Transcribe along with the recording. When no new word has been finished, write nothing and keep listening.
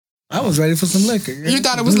I was ready for some liquor. You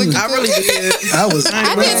thought it was liquor? I really did. I was.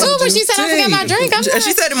 I did too, but she said I forgot my drink. I'm And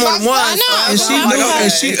she said it more than once. I know.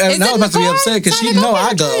 And she knew, and I was about to be upset because she know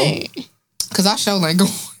I go. Because I show like go.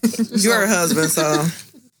 You're her husband, so.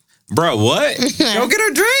 Bro, what? Go get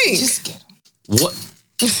her drink. Just get him. What?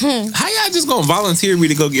 How y'all just gonna volunteer me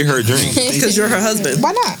to go get her a drink? Because you're her husband.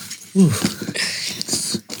 Why not?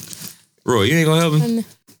 Roy, you ain't gonna help me?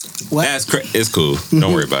 What? It's cool.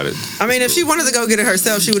 Don't worry about it. I mean, if she wanted to go get it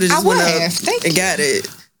herself, she would have just went up and got it.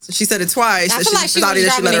 So she said it twice. I feel like she thought was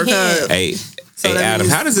that she let her dropping cup. Hey, Adam,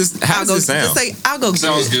 how does this sound? Just say, I'll go get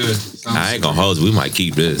Sounds it. good. I ain't gonna hold you. We might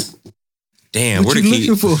keep this. Damn, What where the you keys?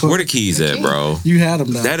 looking for? Where the keys at, bro? You had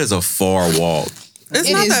them though. That is a far walk. It's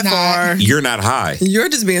It not is that not. far. You're not high. You're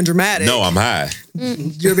just being dramatic. No, I'm high.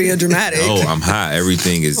 You're being dramatic. No, I'm high.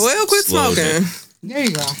 Everything is. Well, quit slow smoking. down. There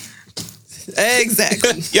you go.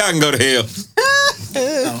 Exactly. Y'all can go to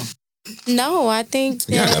hell. No, I think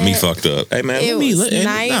Y'all got me fucked up. Hey man, It was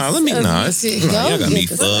nice y'all of you got to me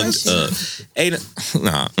go fucked up. Hey,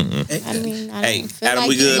 nah. I mean, I Hey, don't feel Adam, like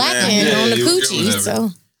we good, lacking man? on the Yeah, we're good, coochie, whatever. so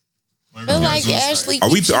feel like Ashley. Are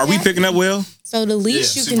we keeps you are we happy. picking up well? So the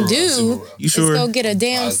least you can do You is sure? go get a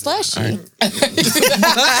damn slushie.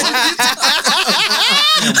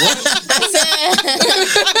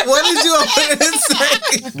 What did you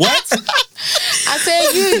say? What? I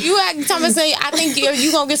said you acting Thomas say I think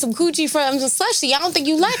you gonna get some coochie from some slushie. I don't think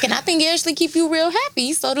you lacking. I think it actually keep you real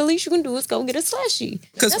happy. So the least you can do is go get a slushie.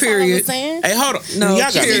 Because That's all I was period. saying. Hey, hold on. No,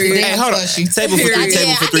 Y'all got me. period. Hey, hold on. Slushy. Table for three, Period.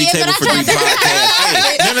 table for three, I did, table but for I three tried to- podcast.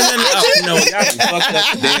 Hey, no. You know what? Y'all can fuck up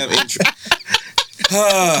the damn intro.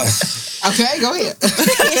 Okay, go ahead.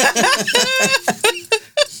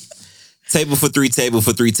 Table for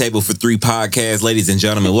three podcast. Ladies and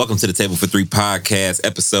gentlemen, welcome to the Table for Three podcast,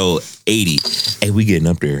 episode 80. Hey, we getting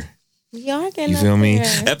up there. Y'all getting You feel up me?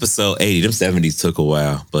 there. Episode 80. Them 70s took a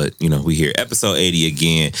while, but you know, we here. Episode 80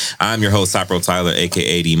 again. I'm your host, Cypro Tyler,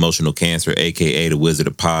 aka the Emotional Cancer, aka the Wizard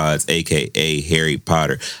of Pods, aka Harry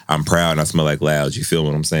Potter. I'm proud and I smell like loud. You feel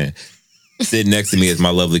what I'm saying? Sitting next to me is my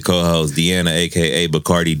lovely co-host, Deanna, aka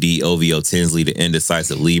Bacardi D, OVO Tinsley, the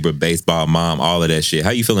indecisive Libra, baseball mom, all of that shit. How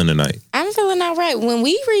you feeling tonight? I'm feeling all right. When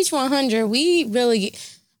we reach 100, we really.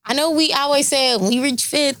 I know we always said when we reach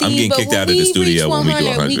 50. I'm getting but kicked when out of the we studio reach when we do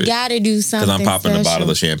 100. We gotta do something. Because I'm popping a bottle special.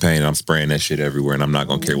 of champagne and I'm spraying that shit everywhere and I'm not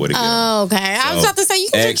going to care what it gets. Oh, okay. I was about to say you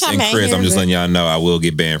can drink X and champagne. Chris, here, I'm just but- letting y'all know I will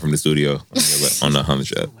get banned from the studio on the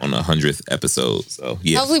 100th episode. So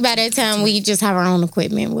yeah. Hopefully by that time we just have our own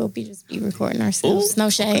equipment. We'll just be recording ourselves. No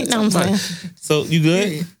shade. No, I'm saying. So you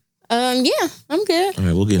good? Yeah, I'm good. All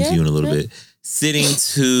right, we'll get into you in a little bit. Sitting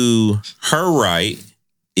to her right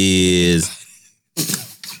is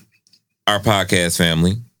our podcast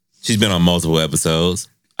family. She's been on multiple episodes.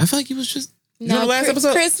 I feel like you was just No, the last Chris,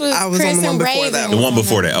 episode? Chris was I was Chris on the one and before Raven that the was one on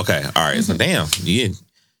before there. that. Okay, all right. So damn, yeah,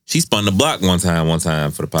 she spun the block one time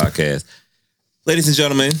for the podcast. Ladies and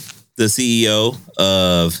gentlemen, the CEO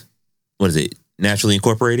of what is it? Naturally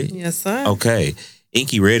Incorporated. Yes, sir. Okay,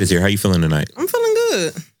 Inky Red is here. How you feeling tonight? I'm feeling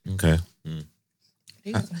good. Okay.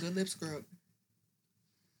 He got some good lip scrub.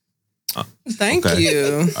 Thank Okay.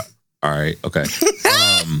 you. All right. Okay.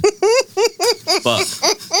 Fuck.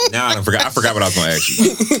 Now I forgot. I forgot what I was going to ask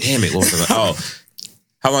you. Damn it. What was I gonna,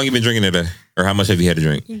 how long you been drinking today? Or how much have you had to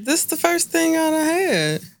drink? This is the first thing I done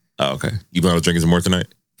had. Oh, okay. You plan on drinking some more tonight?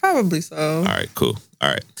 Probably so. All right. Cool. All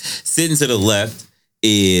right. Sitting to the left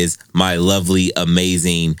is my lovely,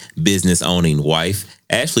 amazing business owning wife.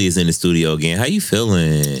 Ashley is in the studio again. How you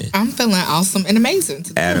feeling? I'm feeling awesome and amazing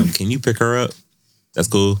today. Adam, can you pick her up? That's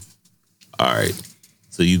cool. All right.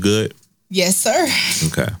 So you good? Yes, sir.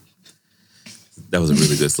 Okay. That was a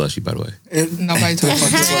really good slushie, by the way. Nobody told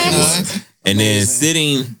me. And then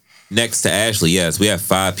sitting next to Ashley, yes, we have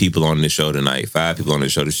 5 people on this show tonight. 5 people on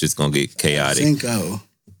this show. It's just gonna get chaotic. Cinco.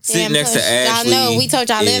 Sitting Damn, next to push. Ashley, I know we told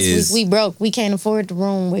y'all last is- week we broke. We can't afford the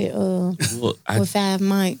room with Well, with 5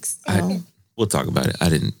 mics. So. we'll talk about it. I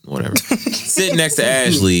didn't. Whatever. Sitting next to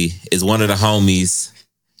Ashley is one of the homies.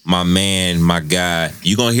 My man, my guy.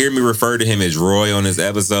 You're going to hear me refer to him as Roy on this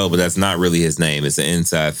episode, but that's not really his name. It's an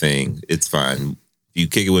inside thing. It's fine. If you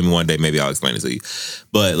kick it with me one day, maybe I'll explain it to you.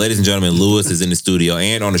 But ladies and gentlemen, Lewis is in the studio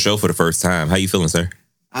and on the show for the first time. How you feeling, sir?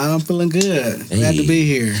 I'm feeling good. Glad to be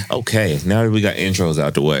here. Okay, now that we got intros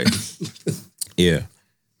out the way. Yeah.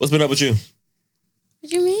 What's been up with you?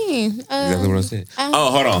 What you mean? Exactly what I said.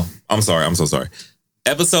 Oh, hold on. I'm sorry. I'm so sorry.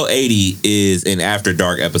 Episode 80 is an After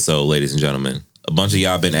Dark episode, ladies and gentlemen. A bunch of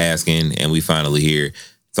y'all been asking, and we finally here to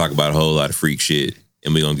talk about a whole lot of freak shit,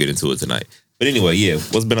 and we're going to get into it tonight. But anyway, yeah,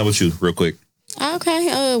 what's been up with you, real quick?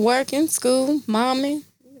 Okay, working, school, momming,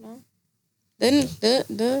 you know. Then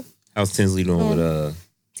the How's Tinsley doing with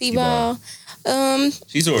T-ball.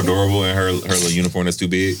 She's so adorable in her little uniform that's too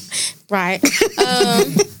big. Right.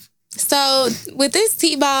 So with this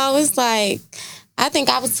T-ball, it's like, I think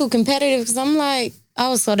I was too competitive because I'm like,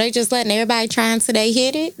 oh, so they just letting everybody try until they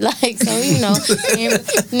hit it? Like, so,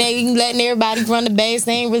 they letting everybody run the base.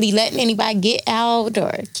 They ain't really letting anybody get out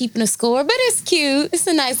or keeping a score. But it's cute. It's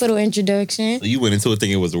a nice little introduction. So you went into it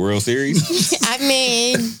thinking it was the World Series? I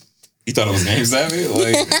mean... You thought it was Game 7?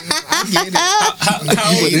 Like, how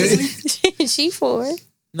old is he? She 4.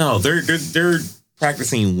 No, they're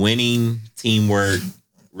practicing winning, teamwork,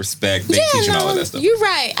 respect. They teaching all of that stuff. You're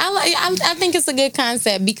right. I think it's a good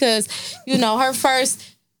concept because her first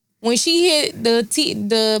when she hit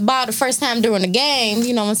the ball the first time during the game.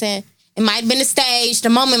 You know what I'm saying? It might have been the stage. The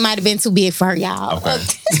moment might have been too big for her, y'all.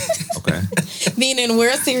 Okay. Being in the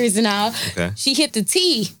World Series and all. Okay. She hit the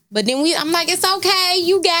tee, but then I'm like, it's okay,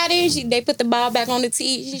 you got it. They put the ball back on the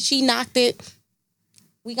tee. She knocked it.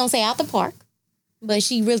 We gonna say out the park, but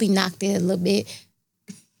she really knocked it a little bit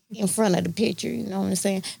in front of the picture. You know what I'm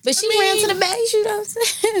saying? But she ran to the base. You know what I'm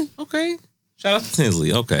saying? Okay. Shout out to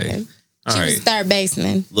Tinsley. Okay. All she right. was third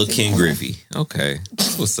baseman. Little Ken Griffey. Okay.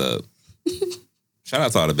 That's what's up. Shout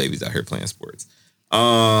out to all the babies out here playing sports.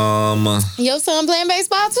 Your son playing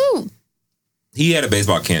baseball too. He had a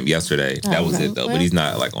baseball camp yesterday. That Oh, was okay. it though. Well, but he's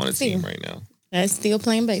not like on a team right now. That's still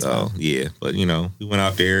playing baseball. So yeah. But we went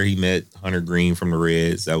out there. He met Hunter Green from the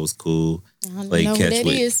Reds. That was cool. I don't Played know catch who that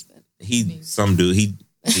with is. some dude. He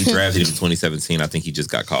drafted him in 2017. I think he just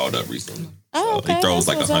got called up recently. Oh, okay. He throws That's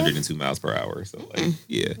like what's up. 102 miles per hour. So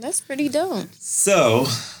yeah. That's pretty dope. So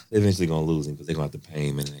they're eventually gonna lose him because they're gonna have to pay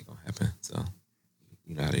him and it ain't gonna happen. So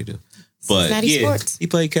you know how they do. But Cincinnati sports. he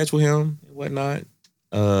played catch with him and whatnot.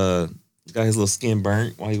 Got his little skin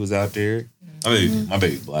burnt while he was out there. My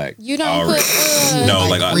baby black. You don't put no,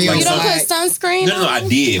 like like real you don't black. put sunscreen No, on? I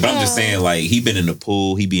did, but I'm just saying, like, he been in the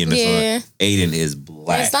pool, he be in the Yeah. sun. Aiden is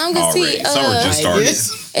black As long as he, already. Summer just started.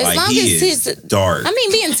 as long he as is his dark. I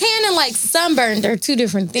mean, being tan and like sunburned are two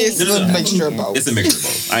different things. It's a mixture of both. It's a mixture of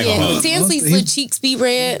both. I ain't gonna hold you. Tinsley's little cheeks be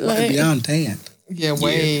red. Like, Beyond tan. Yeah,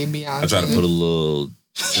 way beyond. I tried to put a little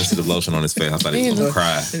sensitive lotion on his face. I thought he was gonna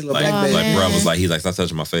cry. Like bro was like, he's like, stop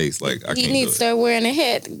touching my face. Like, I he can't needs do to it. start wearing a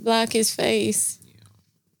hat to block his face.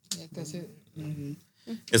 Yeah, that's it.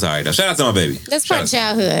 It's all right though. Shout out to my baby. That's part of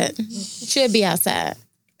childhood. Should be outside.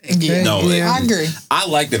 Yeah, No, I agree. I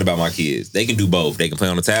like that about my kids. They can do both. They can play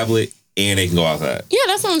on the tablet and they can go outside. Yeah,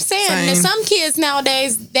 that's what I'm saying. And some kids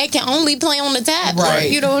nowadays, they can only play on the tablet.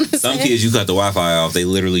 Right. You know what I'm saying? Some kids, you cut the Wi-Fi off, they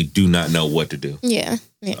literally do not know what to do. Yeah.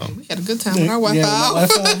 We had a good time with our Wi-Fi.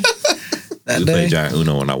 That We day. played Giant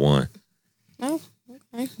Uno and I won. Oh,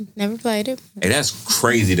 okay. Never played it. Hey, that's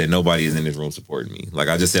crazy that nobody is in this room supporting me. Like,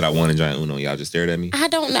 I just said I won in Giant Uno and y'all just stared at me. I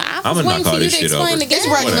don't know. I I'm was gonna waiting knock for all you this to shit explain over. the game. It's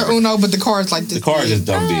regular Whatever. Uno, but the card's like this. The card just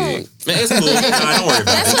dumb big. Man, it's cool. Nah, don't worry about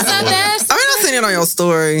That's it. what's up, Dash. I mean, I seen it on your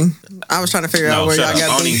story. I was trying to figure out where shut y'all up. I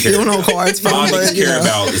got don't the even care. Uno cards from. All I But, care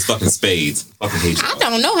about is fucking spades. Fucking hate you. I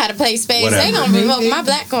don't know how to play spades. Whatever. They gonna revoke my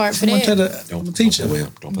black card for I'm gonna tell that. the teacher. Don't play with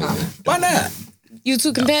him. Don't play with him. Why not? You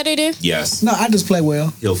too competitive? Yes. No, I just play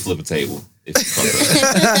well. He'll flip a table. If you fuck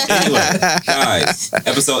up. Anyway, guys,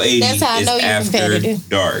 episode 80 That's how I is know you're After competitive.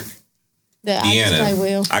 Dark. That I just play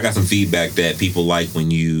well. Deanna, I got some feedback that people like when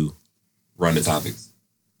you run the topics.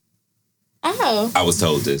 Oh. I was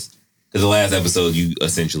told this. Because the last episode, you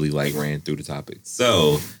essentially like ran through the topics.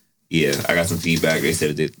 So, yeah, I got some feedback. They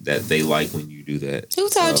said that they like when you do that. Who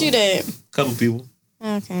told So, you that? A couple people.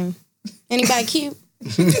 Okay. Anybody cute?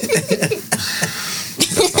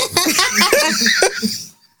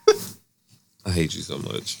 I hate you so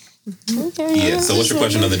much. Okay. Yeah, so what's your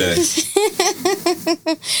question of the day?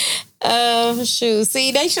 Shoot.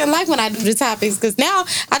 See, they shouldn't like when I do the topics because now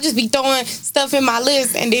I just be throwing stuff in my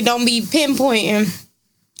list and they don't be pinpointing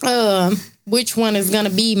which one is gonna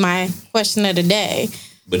be my question of the day.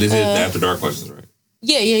 But is it the After Dark questions, right?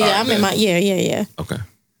 Yeah. All right, I'm in my yeah. Okay.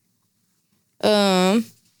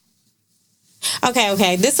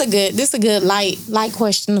 Okay. This a good light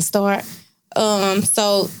question to start.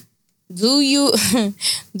 So do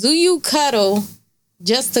you cuddle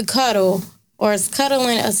just to cuddle, or is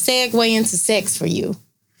cuddling a segue into sex for you?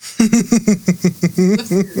 That's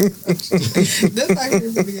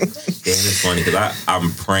actually pretty good. Damn, it's funny because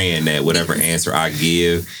I'm praying that whatever answer I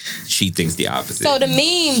give, she thinks the opposite. So the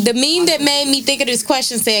meme that made me think of this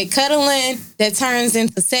question said cuddling that turns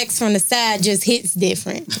into sex from the side just hits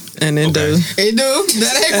different. and then Okay. do. It do.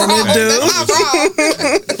 That ain't wrong. That's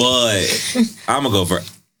not wrong. But I'm gonna go for.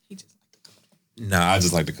 Nah, I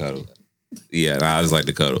just like to cuddle. Yeah, I just like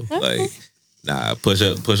to cuddle. Like, nah, push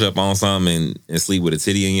up on something and sleep with a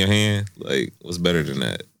titty in your hand. Like, what's better than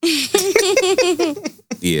that?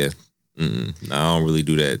 Yeah. No, I don't really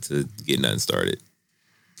do that to get nothing started.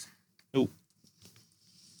 Nope.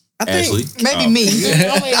 Ashley? Maybe me.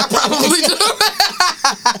 I probably do.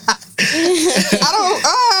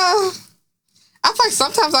 I feel like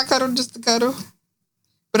sometimes I cuddle just to cuddle.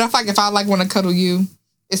 But I feel like if I want to cuddle you,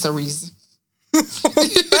 it's a reason. Not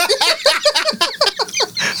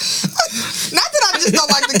that I just don't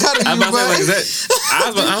like to cuddle you, I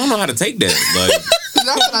don't know how to take that. Like,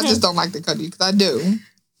 not that I just don't like to cuddle you, because I do.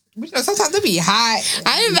 But, sometimes it be hot.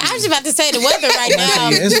 I was about to say the weather right now.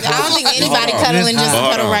 I don't think anybody cuddling just to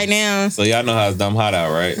cuddle right now. So y'all know how it's dumb hot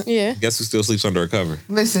out, right? Yeah. Guess who still sleeps under a cover?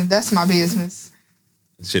 Listen, that's my business.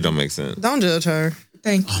 Shit don't make sense. Don't judge her.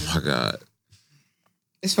 Thank you. Oh my God.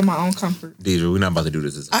 It's for my own comfort. Deidre, we're not about to do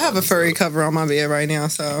this. I have a furry cover on my bed right now,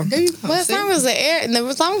 so. Well, as long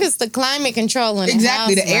as the climate controlling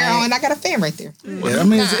exactly the house, the air on, I got a fan right there. Yeah, I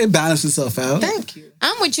mean, it balances itself out. Thank you.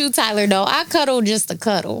 I'm with you, Tyler, though. I cuddle just to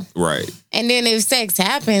cuddle. Right. And then if sex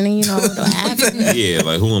happen, it'll happen. Yeah,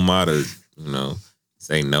 like who am I to,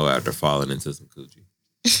 say no after falling into some coochie?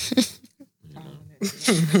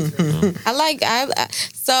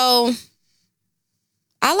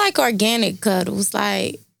 I like organic cuddles.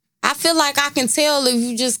 Like, I feel like I can tell if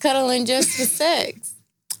you just cuddling just for sex.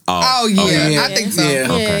 Oh yeah. Okay. I think so. Yeah.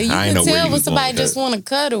 Okay. You I ain't can know where tell you when was going somebody with just that. want to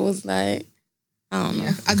cuddle. It's like, I don't know.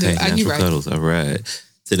 Yeah, I do. Okay, You natural right. cuddles. All right.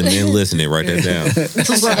 To the men listening, write that down.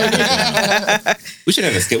 We should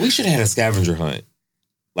have had a scavenger hunt.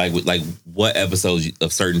 Like what episodes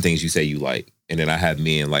of certain things you say you like, and then I have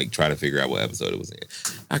men try to figure out what episode it was in.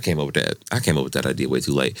 I came up with that idea way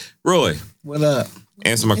too late. Roy, What up?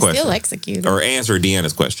 answer my question. Still executed. Or answer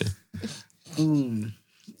Deanna's question.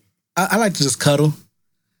 I like to just cuddle.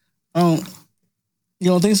 You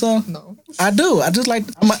don't think so? No. I do. I'm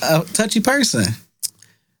a touchy person.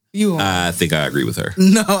 You are. I think I agree with her.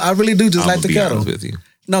 No, I really do just I'm like gonna to be cuddle. honest with you.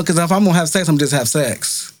 No, because if I'm gonna have sex, I'm just have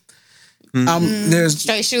sex. There's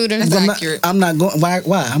Straight shooter. That's I'm accurate. I'm not going. Why?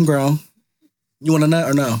 I'm grown. You want a nut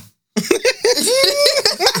or no?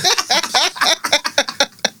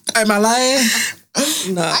 Am I lying?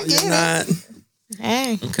 No, I get you're not.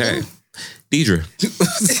 Hey. Okay. Deidre.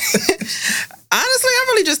 Honestly, I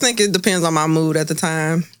really just think it depends on my mood at the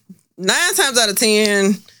time. 9 times out of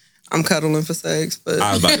 10, I'm cuddling for sex, but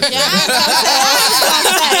I was about to say.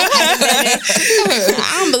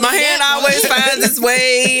 my hand always finds its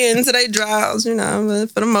way into their drawers,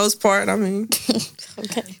 but for the most part, I mean.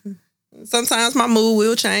 Okay. Sometimes my mood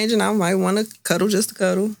will change and I might want to cuddle just to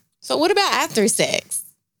cuddle. So what about after sex?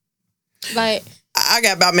 Like, I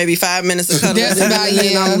got about maybe 5 minutes of cuddling. That's about, and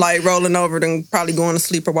then yeah. I'm rolling over and probably going to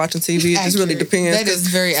sleep or watching TV. It just really Accurate. depends. That is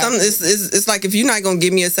very accurate. It's like if you're not going to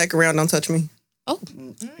give me a second round, don't touch me. oh,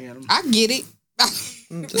 I get it.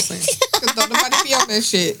 I'm just saying. Because don't nobody be on that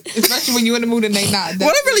shit. Especially when you're in the mood and they not.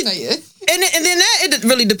 Well, it really- And then it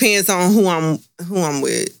really depends on who I'm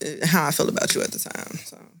with, how I feel about you at the time.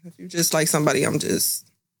 So if you just like somebody I'm just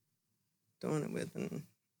doing it with, and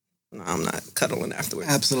no, I'm not cuddling afterwards.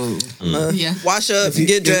 Absolutely. Yeah. Wash up,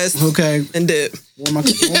 get dressed, Okay. and dip. Warm my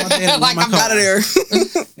bed, Like I'm out of there.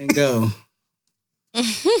 and go.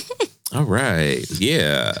 All right.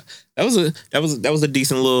 Yeah. That was a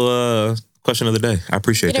decent little question of the day. I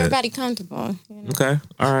appreciate get that. everybody comfortable. Okay.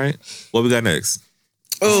 All right. What we got next?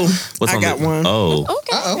 Oh, What's I on got the- one. Oh,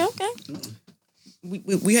 Okay.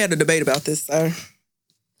 We had a debate about this, sir.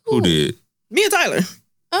 who did? Me and Tyler.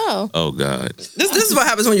 Oh. Oh God. This is what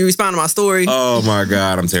happens when you respond to my story. Oh my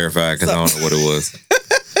God. I'm terrified because I don't know what it was.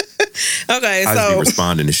 Okay, I just be so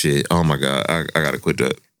responding to shit. Oh my God. I gotta quit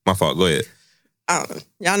that. My fault. Go ahead.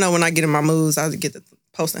 y'all know when I get in my moods, I get to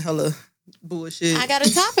posting hella bullshit. I got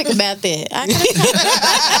a topic about that.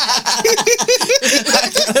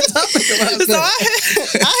 So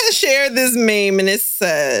I had shared this meme and it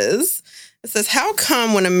says, how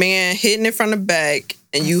come when a man hitting it from the back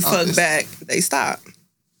and you fuck back, they stop?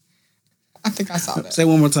 I think I saw that. Say it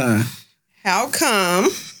one more time. How come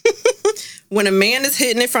when a man is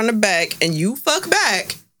hitting it from the back and you fuck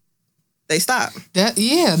back, they stop?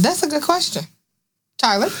 That's a good question.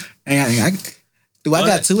 Tyler? I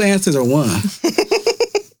got two answers or one?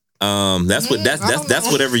 That's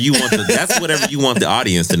whatever you want. That's whatever you want the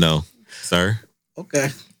audience to know, sir. Okay.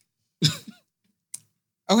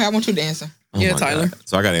 Okay, I want you to answer. Oh Yeah, my Tyler. God.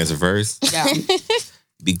 So I got to answer first. Yeah.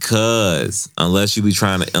 Because unless you're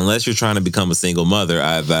trying to become a single mother,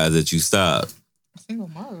 I advise that you stop. Single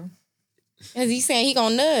mother. Is he saying he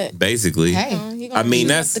gonna nut? Basically, Hey. I mean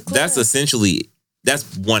that's essentially that's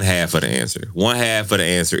one half of the answer. One half of the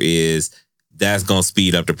answer is that's gonna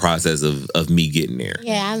speed up the process of me getting there.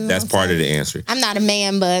 Yeah, that's part of the answer. I'm not a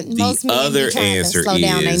man, but most men other be trying answer to slow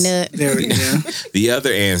down is their nut. There we go. The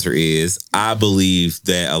other answer is I believe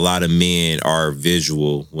that a lot of men are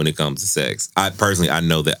visual when it comes to sex. I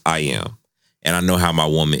know that I am, and I know how my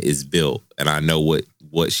woman is built, and I know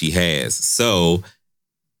what she has. So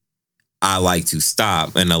I like to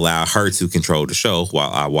stop and allow her to control the show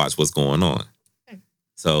while I watch what's going on.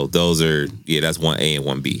 So those are that's 1A and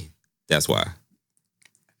 1B. That's why.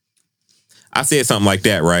 I said something like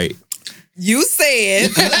that, right? You said.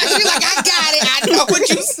 She's like, I got it. I know what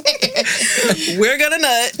you said. We're gonna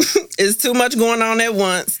nut. It's too much going on at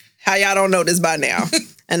once. How y'all don't know this by now?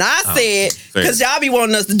 And I said, because y'all be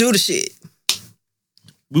wanting us to do the shit.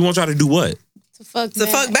 We want y'all to do what? To fuck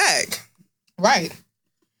back. Right.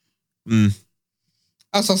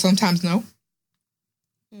 Also, sometimes no.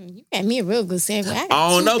 You got me a real good segue. I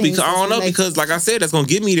don't know because like I said, that's gonna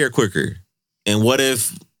get me there quicker. And what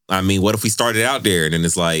if we started out there and then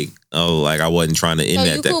it's like, oh, like I wasn't trying to end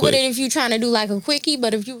that you that cool quick. with it if you trying to do like a quickie,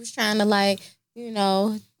 but if you was trying to like, you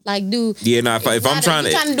know, like do if I'm trying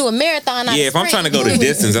to do a marathon, if I'm trying to go the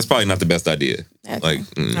distance, that's probably not the best idea. Okay. Like,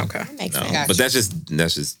 okay, that makes no. sense. Gotcha. But that's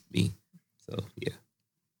just me. So yeah.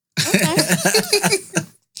 Okay.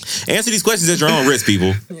 Answer these questions at your own risk,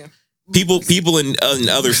 people. Yeah. People in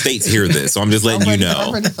other states hear this, so I'm just letting you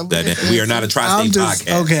know that we are not a tri-state podcast.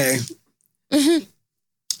 Okay.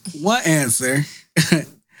 One answer. Quit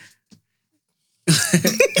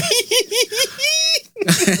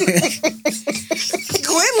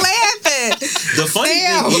laughing. The funny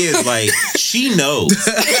thing is, like, she knows. She's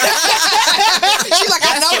like,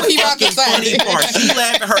 I know what you about to say. Funny part. She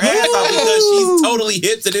laughing her ass off because she's totally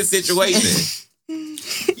hip to this situation.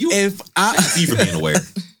 If I see from being aware.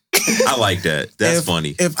 I like that. That's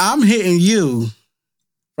funny. If I'm hitting you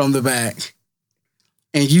from the back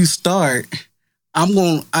and you start,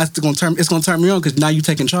 it's gonna turn me on because now you're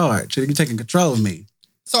taking charge. You're taking control of me.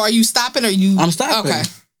 So are you stopping or you? I'm stopping.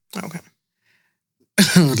 Okay.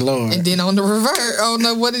 Lord. And then on the revert, oh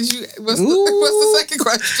no, what's the second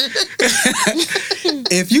question?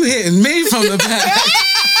 If you hitting me from the back.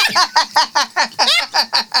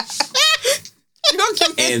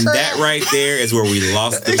 And that right there is where we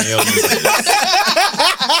lost the male.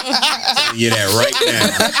 Telling you that right now.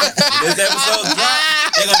 This episode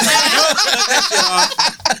dropped.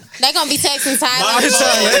 They're gonna be texting Tyler. My phone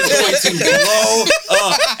is going to blow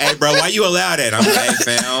up. Hey, bro, why you allow that? I'm like,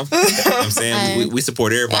 fam. You know what I'm saying we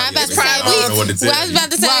support everybody. I was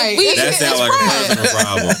about to say, right. That sounds like a personal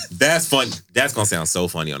problem. That's fun. That's gonna sound so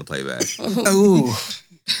funny on the playback. Ooh.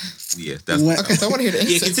 Yeah, that's okay. So I want to hear the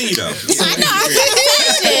answer. Yeah, continue though. I know.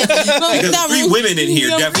 Because 3 women in here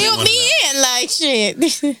definitely reel me in like shit.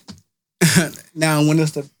 Now, when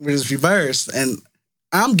it's reversed and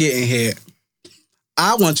I'm getting hit,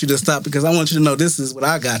 I want you to stop because I want you to know this is what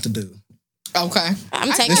I got to do. Okay,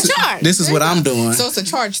 I'm taking charge. This is what I'm doing. So it's a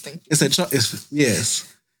charge thing.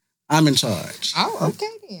 Yes, I'm in charge. Oh, okay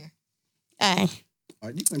then. Hey.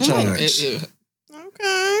 Are you in charge?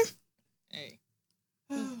 Okay. Hey.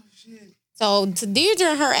 Oh shit. So to Deidre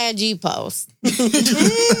and her IG post,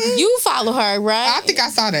 you follow her, right? I think I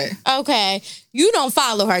saw that. Okay. You don't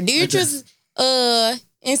follow her. Deidre's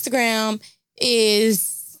Instagram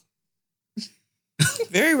is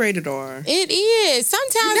very rated R. It is.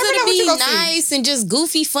 Sometimes it'll be nice and just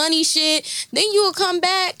goofy, funny shit. Then you'll come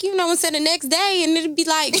back, and say the next day and it'll be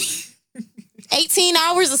like 18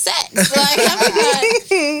 hours of sex.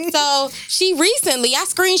 So she recently, I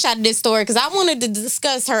screenshotted this story because I wanted to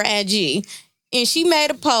discuss her IG. And she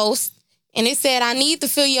made a post and it said, I need to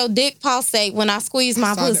feel your dick pulsate when I squeeze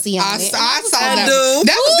my pussy on it. I saw that.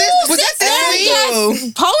 Was that this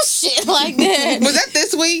week? Post shit like that. Was that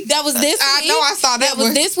this week? That was this week. I know I saw that. That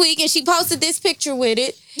was this week and she posted this picture with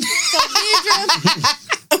it. So Deidre,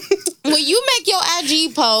 when you make your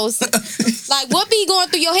IG post, like what be going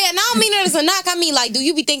through your head? And I don't mean it as a knock. I mean, like, do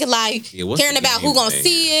you be thinking like caring about who gonna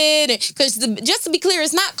see it? Because just to be clear,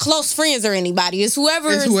 it's not close friends or anybody. It's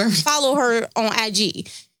whoever follow her on IG.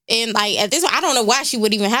 And like at this point, I don't know why she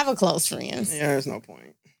would even have a close friend. Yeah, there's no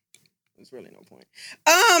point. There's really no point.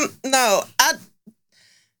 No, And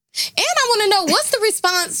I want to know what's the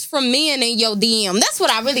response from men in your DM. That's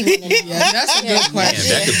what I really want to know. Yeah, that's a good question.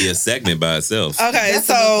 Man, that could be a segment by itself. Okay,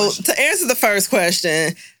 so to answer the first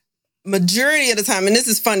question, majority of the time, and this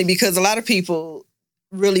is funny because a lot of people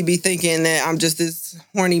really be thinking that I'm just this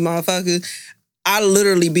horny motherfucker. I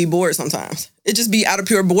literally be bored sometimes. It just be out of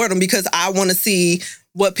pure boredom because I want to see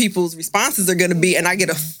what people's responses are going to be and I get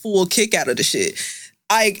a full kick out of the shit.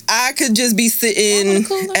 I could just be sitting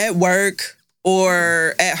at work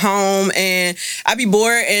or at home, and I be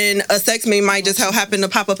bored, and a sex meme might just happen to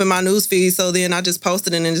pop up in my news feed. So then I just post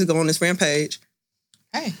it and then just go on this rampage.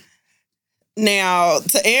 Hey. Now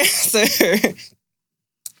to answer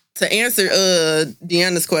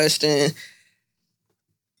Deanna's question,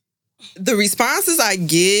 the responses I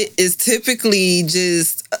get is typically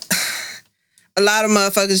just a lot of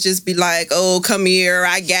motherfuckers just be like, "Oh, come here,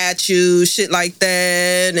 I got you," shit like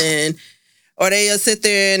that, or they'll sit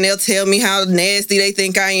there and they'll tell me how nasty they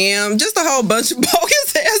think I am. Just a whole bunch of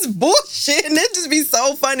bogus ass bullshit, and it just be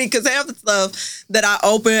so funny because half the stuff that I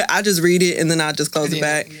open, I just read it and then I just close it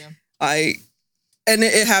back. Yeah. Like, and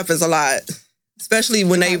it happens a lot, especially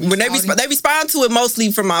when they respond to it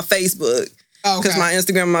mostly from my Facebook. Because my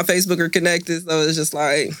Instagram and my Facebook are connected, so it's just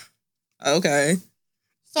like, okay.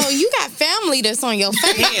 So you got family that's on your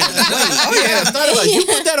Facebook. You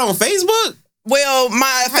put that on Facebook? Well,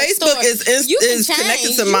 my Facebook is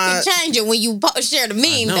connected to my. You can change it when you share the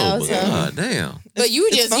meme, though. So. God damn. But you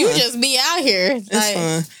just be out here. It's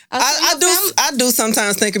fun. I do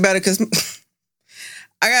sometimes think about it because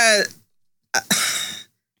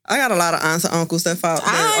I got a lot of aunts and uncles that are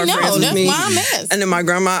friends with me. Why I'm asked. And then my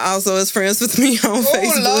grandma also is friends with me on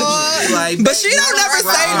Facebook. Lord. Like, but she don't never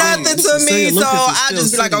say nothing to me, so I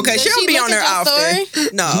just be like, okay, she don't be on there often.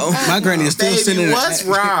 No. My granny is still sitting there. What's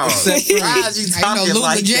wrong? Why is you talking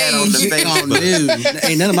like that on the Facebook? Dude,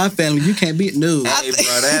 ain't none of my family. You can't be new. Hey,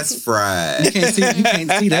 bro, that's fried. You can't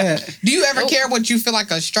see that. Do you ever care what you feel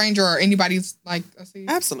like a stranger or anybody's like?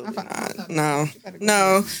 Absolutely not.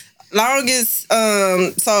 No. Long as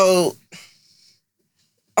so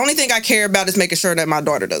only thing I care about is making sure that my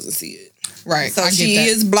daughter doesn't see it. Right. So she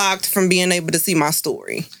is blocked from being able to see my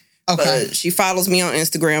story. Okay. But she follows me on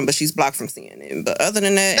Instagram, but she's blocked from seeing it. But other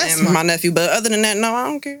than that, that's and smart. my nephew, but other than that, no, I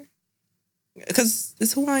don't care. Because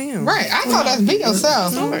it's who I am. Right. I thought that's be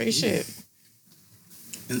yourself. Don't worry, shit.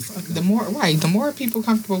 The more people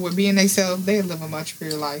comfortable with being themselves, they live a much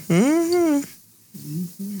freer life. Mm-hmm.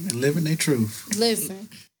 And living their truth. Listen.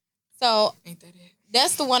 So Ain't that it?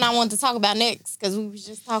 that's the one I wanted to talk about next because we was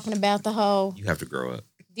just talking about the whole You have to grow up.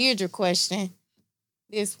 Deidre question.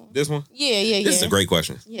 This one. This one? Yeah. This is a great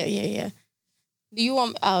question. Yeah. Do you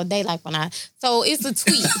want? Oh, they like when I. So it's a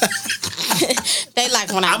tweet. They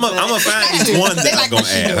like when I. I'm gonna find this one that I'm gonna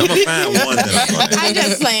add. I'm gonna find one that I'm gonna add. I'm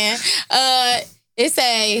just playing.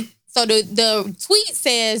 So the tweet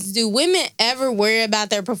says, "Do women ever worry about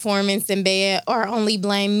their performance in bed or only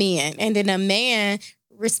blame men?" And then a man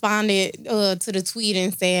responded to the tweet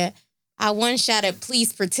and said, "I one shot at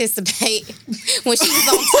please participate when she was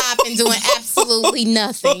on top and doing absolutely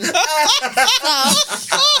nothing."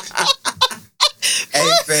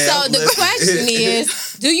 So the question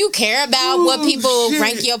is, do you care about what people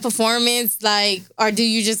rank your performance like, or do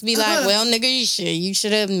you just be like, well, nigga, you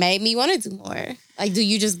should have made me want to do more? Like, do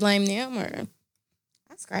you just blame them, or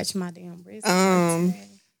I scratch my damn wrist? I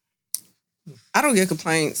don't get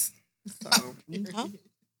complaints. So.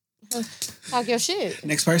 Talk your shit.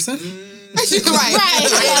 Next person. Right.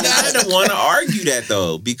 I don't want to argue that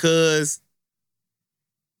though because.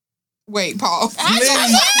 Wait, Paul. Please.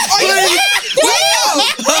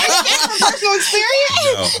 Personal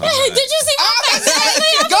experience? No, Did you see my face?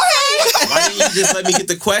 Go ahead. why didn't you just let me get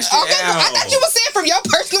the question Okay, out? I thought you were saying from your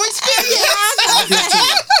personal experience.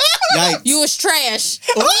 Yikes. You was trash.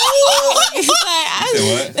 What?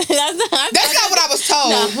 That's not what I was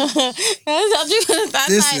told. I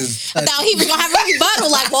thought he was gonna have a rebuttal.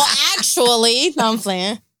 Like, well, actually, no, I'm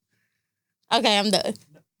playing. Okay, I'm done.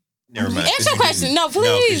 Never mind. Answer your question. No, please.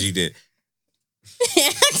 No, because you did.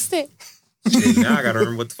 Asked it. Shit, now I gotta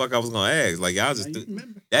remember what the fuck I was gonna ask. Like y'all just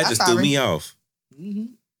threw me off. Mm-hmm.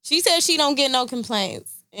 She said she don't get no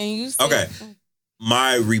complaints, and you said, Okay.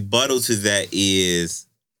 My rebuttal to that is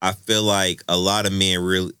I feel like a lot of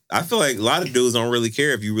dudes don't really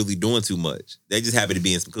care if you're really doing too much. They just happy to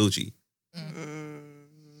be in some coochie.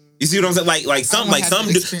 You see what I'm saying? Like some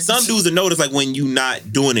dudes will notice like when you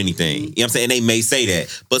not doing anything. You know what I'm saying? And they may say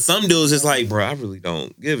that. But some dudes just like, bro, I really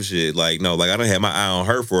don't give a shit. Like, no, like I don't have my eye on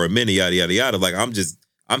her for a minute, yada yada yada. Like I'm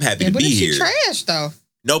happy to be here. But trash though.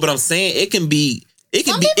 No, but I'm saying it can be good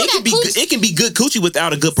coochie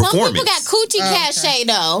without a good performance. Some people got coochie cachet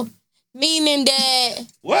though. Meaning that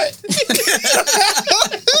what?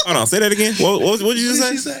 Hold on, say that again. What did you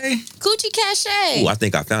just say? Coochie cachet. Oh, I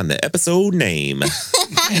think I found the episode name. Go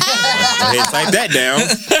ahead, type that down.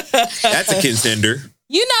 That's a contender.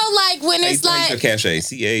 You know, like when it's like cachet,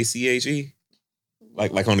 CACHE,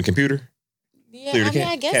 like on the computer. Yeah,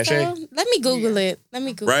 I guess so. Let me Google it.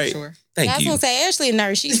 Right. Sure. Thank you. I was gonna say Ashley a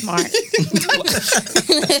nurse. She's smart.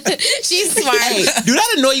 She's smart. Hey, do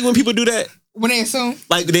that annoy you when people do that? When they assume,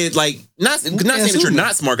 like not saying that you're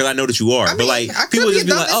not smart because I know that you are, but like people just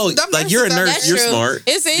be like, oh, like you're a nurse, you're smart.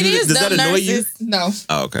 It is. Does that annoy you? No.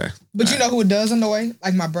 Oh, okay. But you know who it does annoy?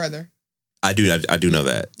 Like my brother. I do know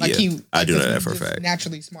that. Like I do know that for a fact.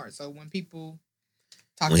 Naturally smart. So when people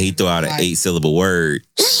talk, when he throw out an 8-syllable word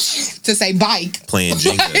to say bike, playing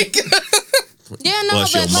Jenga. Yeah, no,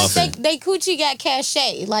 but like they coochie got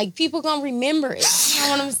cachet. Like people gonna remember it. You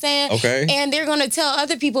know what I'm saying? Okay. And they're gonna tell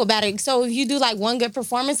other people about it. So if you do like one good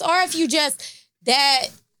performance, or if you just that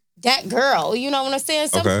girl, you know what I'm saying?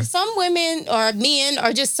 Some women or men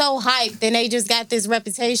are just so hyped and they just got this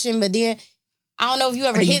reputation. But then I don't know if you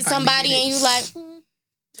ever hit somebody and you like.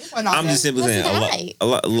 I'm just simply saying a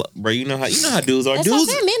lot, bro. You know how dudes are. That's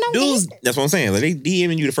Dudes. That's what I'm saying. Like they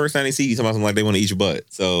DMing you the first time they see you, talking about something like they want to eat your butt.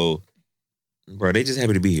 So. Bro, they just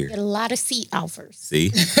happy to be here. Get a lot of seat offers. See?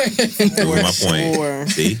 That's my point. Sure.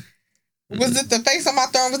 See? Was it the face on my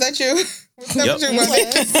throne? Was that you?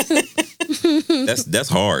 Yep. That's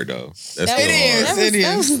hard though. It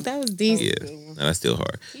is. That was decent. Yeah. No, that's still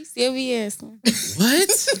hard. He still be asking. What?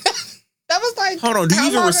 That was like. Hold on. Do you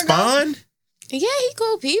even respond? Yeah, he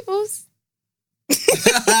cool peoples.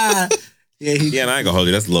 Yeah, and I ain't gonna hold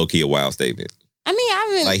you. That's low key a wild statement. I mean, I've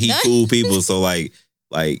been like he cool people, so like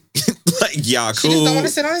y'all cool. She just don't want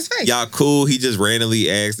to sit on his face. Y'all cool. He just randomly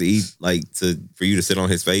asked to eat, for you to sit on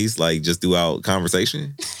his face, like just throughout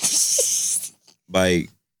conversation. Like,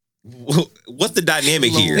 what's the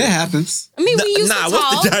dynamic here? It happens. I mean, we used to talk.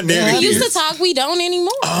 What's the dynamic we here? used to talk. We don't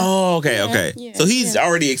anymore. Oh, okay. Yeah, so he's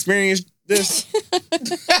already experienced this.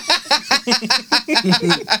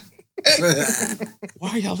 Why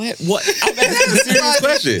are y'all at? What? I'm asking a serious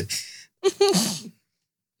question.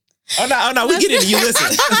 Oh no, we get into you.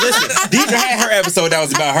 Listen. Deidre had her episode that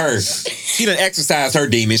was about her. She done exercised her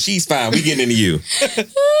demon. She's fine. We getting into you. So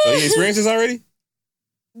he experienced this already?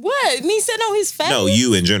 What? Me sitting on his face? No,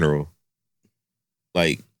 you in general.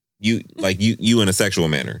 Like you in a sexual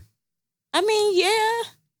manner. I mean, yeah.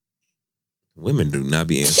 Women do not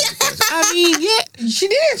be answering the question. I mean, yeah, she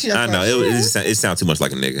did answer your question. I know. It sounds too much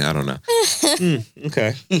like a nigga. I don't know.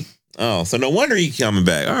 Okay. Oh, so no wonder you coming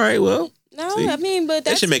back. All right, well. No, see? I mean, but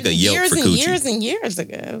that's they should make a Yelp for Coochie. Years and years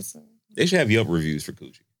ago. So. They should have Yelp reviews for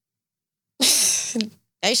Coochie.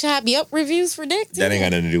 They should have Yelp reviews for dick. That ain't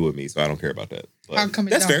got nothing to do with me, so I don't care about that. But how come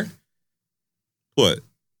that's fair. What?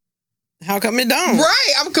 How come it don't?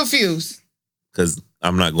 Right, I'm confused. Because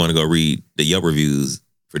I'm not going to go read the Yelp reviews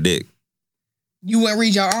for dick. You wouldn't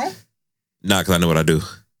read your own? Nah, because I know what I do.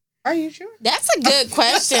 Are you sure? That's a good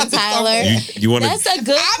question, Tyler. You want to? That's a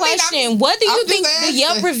good question. What do you think the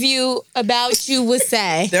Yelp review about you would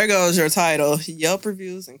say? There goes your title: Yelp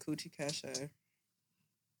reviews and Coochie Cachet.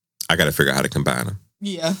 I got to figure out how to combine them.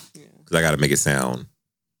 Yeah. Because I got to make it sound,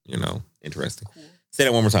 interesting. Cool. Say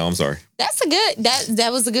that one more time. I'm sorry. That's a good.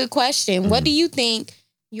 That was a good question. What do you think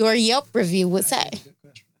your Yelp review would say?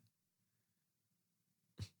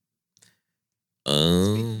 That's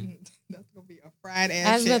gonna be a fried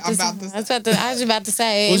ass shit. I was about to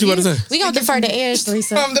say. What you about to say? We gonna defer to Ashley.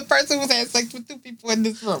 So. I'm the person who's had sex with 2 people in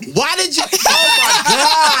this room. Why did you? Oh my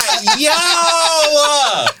god, yo!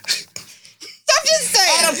 I'm just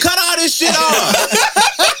saying. Adam, cut all this shit off.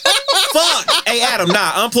 Fuck. Hey, Adam,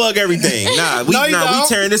 unplug everything. We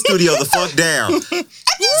tearing this studio the fuck down. I'm just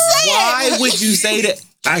saying. Why would you say that?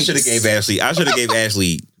 I should have gave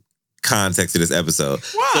Ashley context to this episode.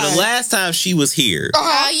 Why? So the last time she was here,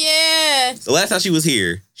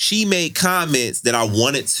 she made comments that I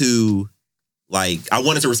wanted to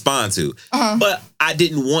respond to, but I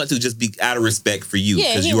didn't want to just be out of respect for you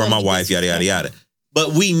because you are my wife, yada yada yada.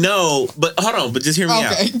 But we know. But hold on. But just hear me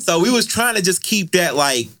out. So we was trying to just keep that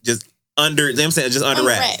just under. I'm saying just under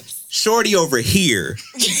wraps. Shorty over here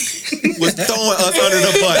was throwing us under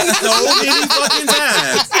the bus so many fucking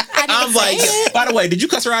times. I'm like, by the way, did you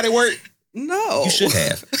cuss her out at work? No. You should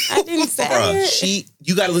have. I didn't say it.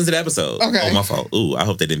 You got to listen to the episode. Okay. Oh, my fault. Ooh, I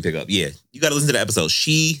hope they didn't pick up. Yeah, you got to listen to the episode.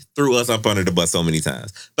 She threw us up under the bus so many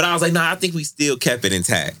times. But I was like, I think we still kept it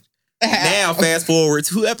intact. Now, fast forward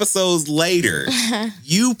 2 episodes later,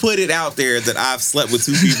 you put it out there that I've slept with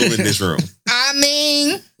 2 people in this room. I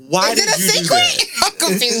mean, why did you do that? I'm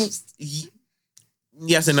confused.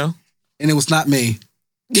 Yes and no. And it was not me.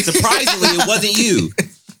 Surprisingly, it wasn't you.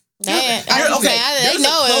 They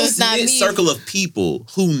know it was not me. Circle of people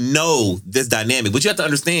who know this dynamic, but you have to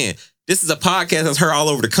understand this is a podcast that's heard all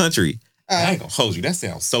over the country. I ain't gonna hold you. That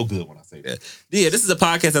sounds so good when I say that. Yeah, this is a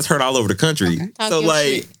podcast that's heard all over the country. Okay. So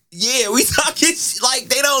Yeah, we talking like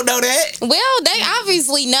they don't know that. Well, they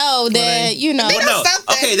obviously know that, you know.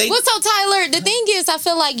 Okay, well, so Tyler, the thing is, I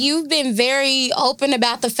feel like you've been very open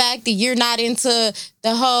about the fact that you're not into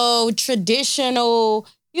the whole traditional,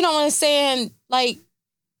 you know what I'm saying, like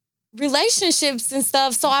relationships and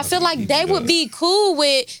stuff. So I feel like they would be cool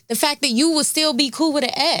with the fact that you would still be cool with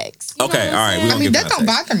an ex. You okay, know all right. I mean, that don't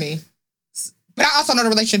bother me. But I also know the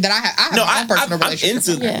relationship that I have. I have my personal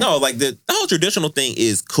relationship. I'm into no, like the whole traditional thing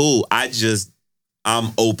is cool.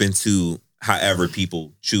 I'm open to however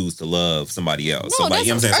people choose to love somebody else. So like,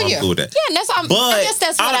 you know what I'm saying? So I'm cool with that. Yeah, I guess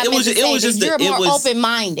that's what I meant to say. You're more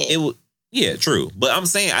open-minded. Yeah, true. But I'm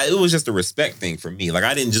saying it was just a respect thing for me. Like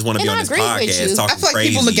I didn't just want to be on this podcast talking crazy. I feel like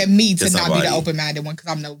people look at me to not be the open-minded one because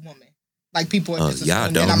I'm no woman. Like people are just y'all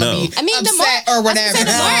don't know. I mean, upset or whatever.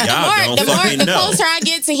 The closer I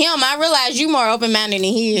get to him, I realize you more open-minded than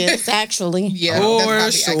he is. Actually, yeah, for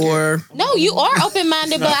sure. No, you are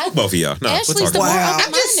open-minded, but both of y'all. No, Ashley's the more open-minded.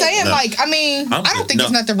 I'm just saying, like, I mean, I don't think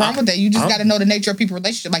there's nothing wrong with that. You just got to know the nature of people's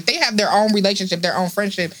relationship. Like they have their own relationship, their own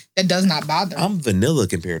friendship that does not bother. I'm vanilla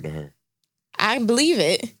compared to her. I believe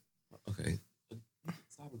it. Okay.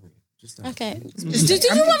 Okay. Do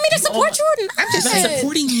you want me to support you? I'm just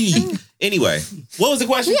supporting you. Anyway, what was the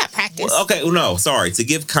question? We got practice. Okay, no, sorry. To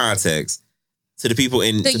give context to the people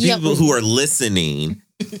people who are listening,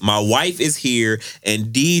 my wife is here, and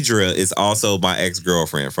Deidre is also my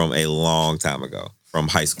ex-girlfriend from a long time ago, from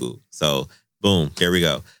high school. So, boom, there we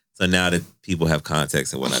go. So now that people have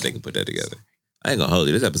context and whatnot, they can put that together. I ain't gonna hold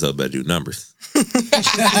you. This episode better do numbers. Because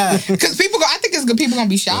I think it's good. People gonna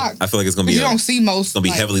be shocked. I feel like it's gonna be. You don't see most. It's gonna be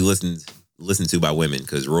heavily listened to by women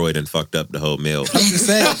because Roy done fucked up the whole male. I'm just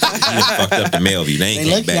saying. He done fucked up the male view. They ain't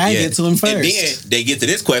came back yet. Get to him first. And then they get to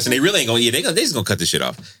this question. They really ain't gonna. Yeah, they just gonna cut this shit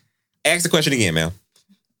off. Ask the question again, man.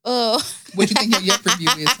 What you think your Yelp review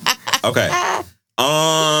is? Okay.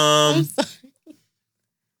 I'm sorry.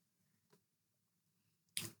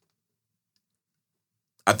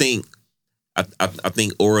 I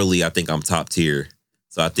think orally, I think I'm top tier.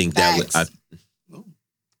 So I think Noted.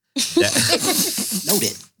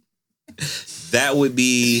 That would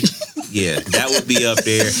be that would be up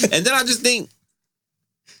there. And then I just think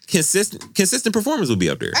consistent performance would be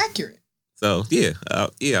up there. Accurate. So I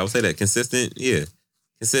would say that consistent.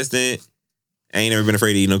 I ain't never been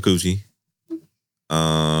afraid to eat no coochie.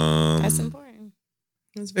 That's important.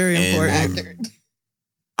 That's very important. Accurate.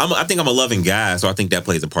 I think I'm a loving guy, so I think that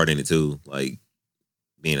plays a part in it too. Like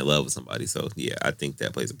being in love with somebody. So yeah, I think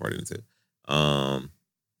that plays a part in it too. I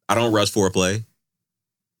don't rush foreplay.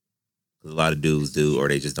 A lot of dudes do, or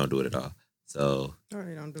they just don't do it at all. So or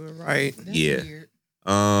they don't do it right. That's weird.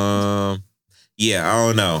 Yeah, I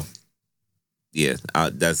don't know. Yeah,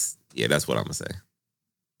 that's what I'm gonna say.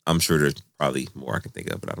 I'm sure there's probably more I can think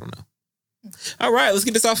of, but I don't know. All right, let's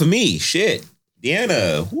get this off of me. Shit.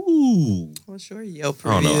 Deanna, whoo. What's your Yelp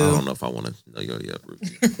review? I don't know if I want to know your Yelp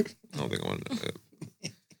review. I don't think I want to know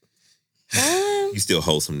that. You still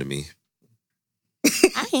wholesome to me.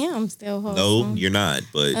 I am still wholesome. No, you're not,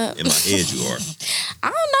 but in my head you are. I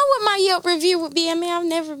don't know what my Yelp review would be. I mean, I've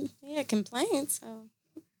never had complaints, so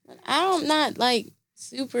I'm not like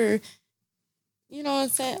super, you know what I'm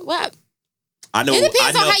saying? Well, I know. It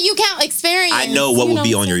depends on how you count experience. I know what would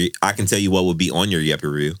be on your. I can tell you what would be on your Yelp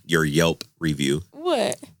review. Your Yelp review.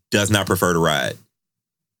 What? Does not prefer to ride.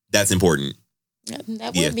 That's important.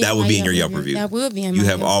 That would be in your Yelp review. That would be in. You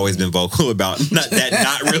have always been vocal about that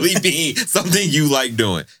not really being something you like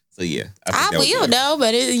doing. So yeah, I will though.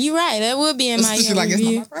 But you're right. That would be in my Yelp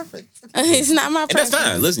review. It's not my preference. It's not my preference. And that's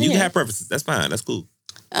fine. Listen, you can have preferences. That's fine. That's cool.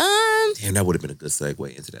 Damn, that would have been a good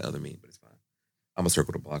segue into the other meme, but it's fine. I'm gonna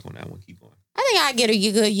circle the block on that one. Keep going. I think I get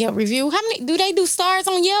a good Yelp review. How many do they do stars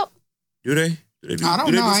on Yelp? Do they? I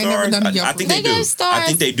don't know. I ain't never done a Yelp. I think they do. I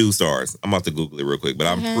think they do stars. I'm about to Google it real quick, but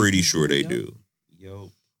I'm pretty sure they do.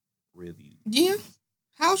 Yelp review. Yeah.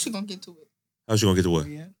 How's she gonna get to it? How's she gonna get to what?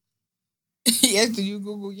 Yes, do you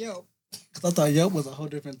Google Yelp? Because I thought Yelp was a whole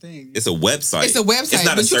different thing. It's a website. It's a website, it's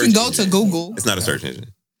not but a search you can go engine. to Google. It's not a search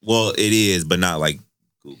engine. Well, it is, but not like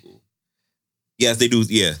Google. Yes, they do.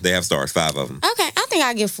 Yeah, they have stars. 5 of them. Okay, I think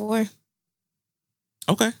I get 4.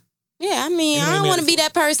 Okay. Yeah, I mean, I don't want to be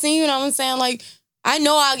that person. You know what I'm saying? Like, I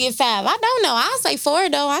know I'll get 5. I don't know. I'll say 4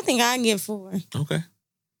 though. I think I can get 4. Okay.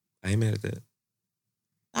 I ain't mad at that.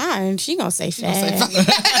 All right, she gonna say 5.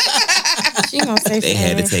 She gonna say 5. They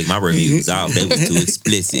had to take my reviews out. They was too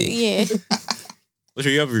explicit. Yeah. What's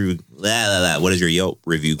your Yelp review? What is your Yelp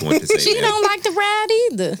review going to say? She don't like to ride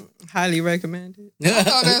either. Highly recommended.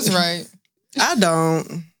 Oh, that's right. I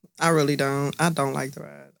don't. I really don't. I don't like the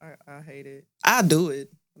ride. I hate it. I do it,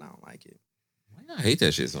 but I don't like it. I hate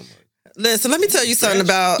that shit so much. Listen, let me tell you something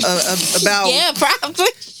about Yeah, probably.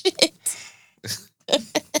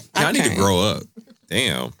 I need to grow up.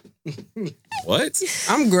 Damn. What?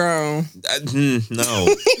 I'm grown.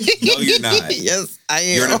 No, you're not. Yes, I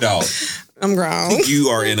am. You're an adult. I'm grown. You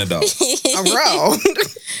are an adult. I'm grown.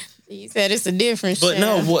 You said it's a difference. But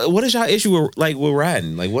no, what is y'all issue with with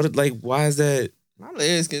riding? Why is that? My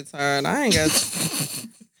legs get tired. I ain't got.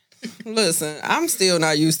 Listen, I'm still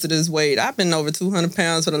not used to this weight. I've been over 200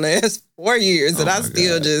 pounds for the last 4 years, and I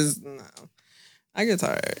still I get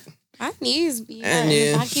tired. My knees be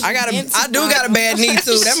and I do got a bad knee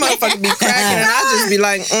too. That motherfucker be cracking, and I just be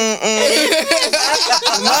like,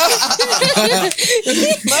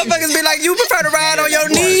 Motherfuckers be like, you prefer to ride on your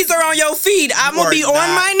knees or on your feet? I'm gonna be on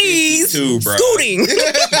my knees, scooting.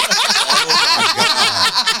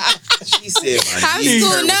 She said, I'm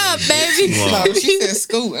scooting up, baby. No, she said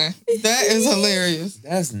scooting. That is hilarious.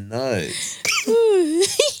 That's nuts.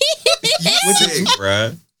 What's it,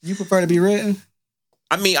 bruh? You prefer to be written?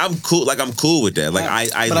 I mean, I'm cool. I'm cool with that.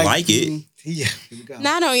 I like it. Yeah, here we go.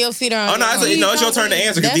 Not on your feet or on Oh, no, it's your turn to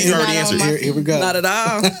answer because you already answered. Here we go. Not at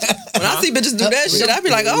all. When I see bitches do that shit, I be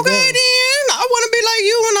like, okay, then. I want to be like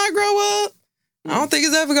you when I grow up. I don't think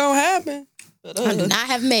it's ever going to happen. I do not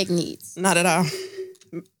have meg needs. Not at all.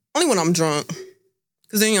 Only when I'm drunk.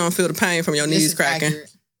 Because then you don't feel the pain from your knees cracking.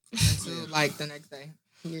 Until, like, the next day.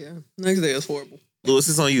 Yeah. Next day is horrible. Lewis,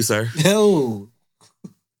 it's on you, sir. No.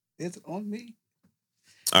 It's on me.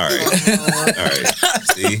 All right. All right.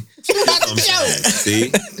 See?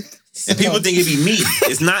 See? And people think it'd be me.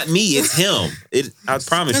 It's not me. It's him. I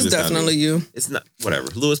promise you it's definitely you. It's not. Whatever.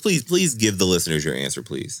 Lewis, please give the listeners your answer,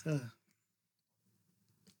 please.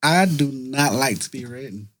 I do not like to be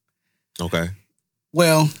written. Okay.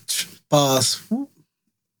 Well, pause.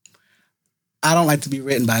 I don't like to be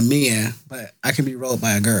written by men, but I can be wrote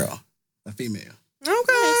by a girl, a female.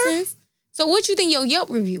 Okay. So what you think your Yelp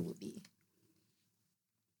review would be?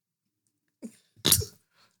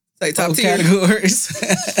 Say top tier categories.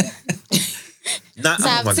 Not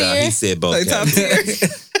top oh my tier. God, he said both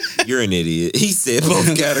categories. You're an idiot. He said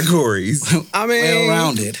both categories. I mean,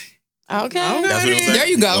 well-rounded. Okay. That's what I'm saying. There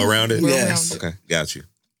you go. Well-rounded? Yes. Okay, got you.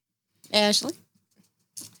 Ashley?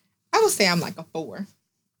 I would say I'm like a 4.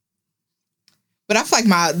 But I feel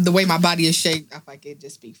like the way my body is shaped, I feel like it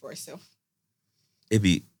just speaks for itself.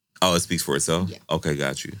 It speaks for itself? Yeah. Okay,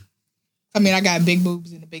 got you. I mean, I got big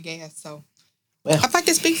boobs and a big ass, so I feel like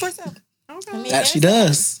it speaks for itself. Okay. I mean, that she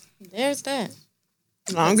does. There's that.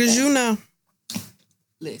 As long as you know.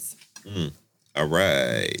 Listen. All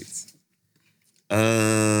right.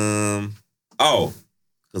 Because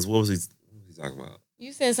what was he talking about?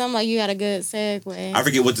 You said something like you had a good segue. I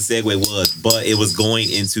forget what the segue was, but it was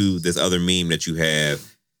going into this other meme that you have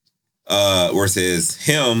where it says,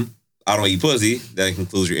 him, I don't eat pussy. That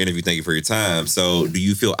concludes your interview. Thank you for your time. So do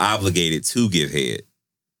you feel obligated to give head?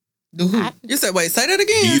 You said, wait, say that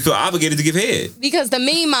again. Do you feel obligated to give head? Because the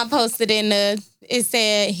meme I posted it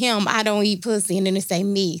said, him, I don't eat pussy. And then it say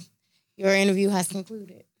me. Your interview has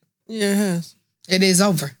concluded. Yes. It is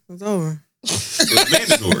over. It's over. It's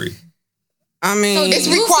mandatory. I mean, so it's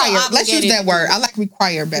required. Let's use that word. I like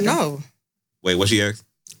require better. No. Wait, what she asked?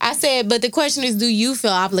 I said, but the question is, do you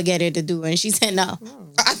feel obligated to do it? And she said no.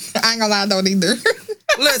 I ain't gonna lie, I don't either.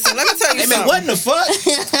 Listen, let me tell you hey, something. Man, what in the fuck?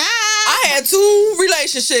 I had 2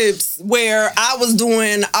 relationships where I was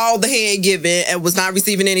doing all the head giving and was not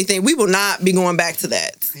receiving anything. We will not be going back to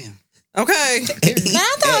that. Damn. Okay. Now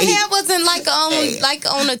I thought head wasn't like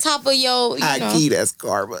on the top of your. That's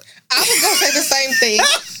karma. I was gonna say the same thing.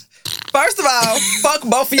 First of all, fuck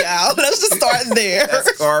both of y'all. Let's just start there.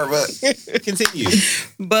 That's karma. Continue.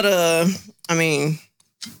 But I mean,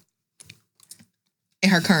 in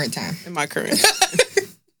her current time, in my current time.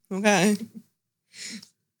 Okay.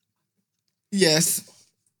 Yes.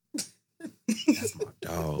 That's my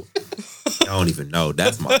dog. Y'all don't even know.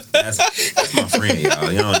 That's my friend,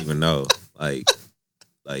 y'all. Y'all don't even know. Like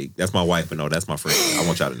that's my wife, but no, that's my friend. I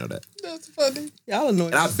want y'all to know that. That's funny. Y'all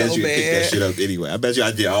annoying. And I bet you picked that shit up anyway. I bet you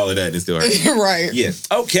I did all of that and it still hurt. Right. Yeah.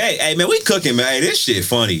 Okay. Hey man, we cooking, man. Hey, this shit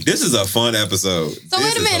funny. This is a fun episode. So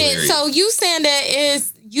wait a minute. Hilarious. So you saying that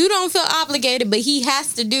is you don't feel obligated, but he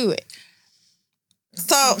has to do it.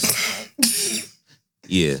 So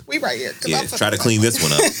yeah. We right here. Yeah. Try to clean this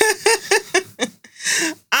one up.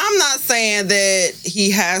 I'm not saying that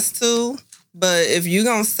he has to, but if you're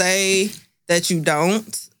gonna say that you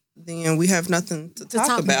don't, then we have nothing to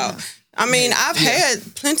talk about. I mean, I've had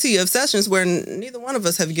plenty of sessions where neither one of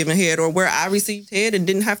us have given head or where I received head and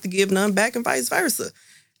didn't have to give none back and vice versa.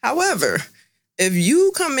 However, if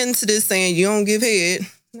you come into this saying you don't give head,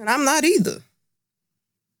 then I'm not either.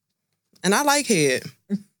 And I like head.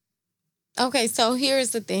 Okay, so here's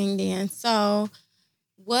the thing then. So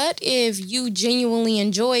what if you genuinely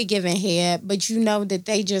enjoy giving head, but you know that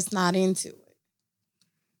they just not into it?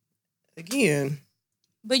 Again.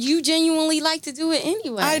 But you genuinely like to do it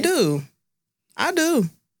anyway. I do.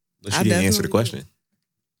 But she didn't answer the question.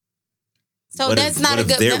 So that's not a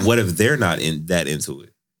good... What if they're not that into it?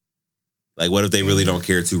 Like, what if they really don't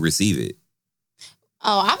care to receive it?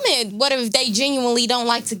 Oh, I meant, what if they genuinely don't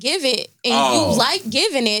like to give it and you like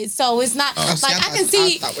giving it? So it's not like I can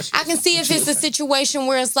see if it's a situation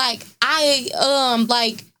where it's like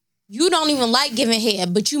like you don't even like giving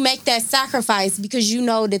head, but you make that sacrifice because you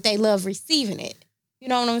know that they love receiving it. You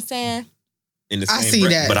know what I'm saying? I see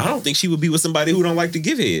that, but I don't think she would be with somebody who don't like to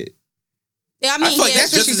give head. Yeah, I mean, like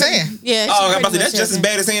that's what she's saying. Yeah. I'm about to say that's just as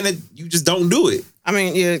bad as saying that you just don't do it. I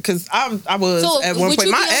mean, yeah, because I was at one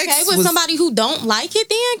point. My ex okay with somebody who don't like it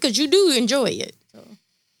then, because you do enjoy it. So.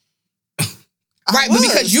 Right, but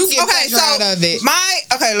because you get pleasure out of it.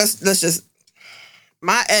 Let's just.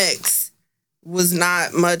 My ex was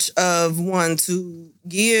not much of one to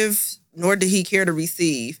give, nor did he care to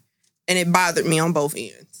receive, and it bothered me on both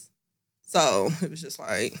ends. So it was just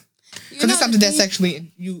like, because it's something that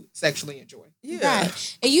you sexually enjoy. Yeah.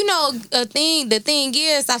 Right. And the thing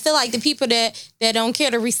is, I feel like the people that don't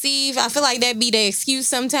care to receive, I feel like that be the excuse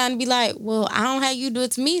sometimes to be like, well, I don't have you do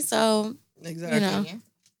it to me, so exactly. You know,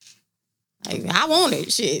 like, I want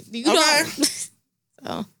it, shit. You don't.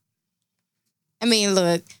 So, I mean,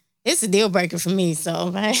 look, it's a deal breaker for me,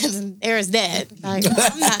 so there's that. Like,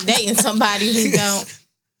 I'm not dating somebody who don't.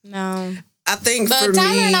 No. I think but for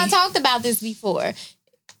Tyler me, and I talked about this before.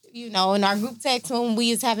 You know, in our group text when we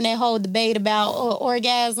was having that whole debate about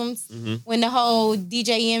orgasms, when the whole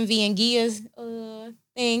DJ Envy and Gia's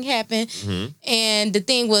thing happened, and the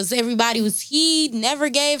thing was he never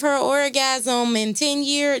gave her orgasm in 10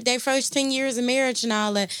 years, their first 10 years of marriage and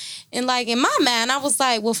all that. And like in my mind, I was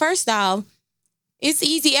like, well, first off, it's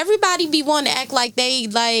easy. Everybody be wanting to act like they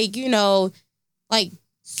like, you know, like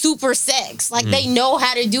super sex, like they know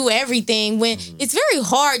how to do everything when it's very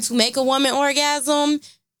hard to make a woman orgasm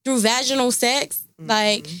through vaginal sex.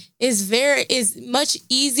 Like it's much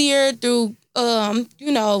easier through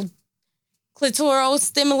you know, clitoral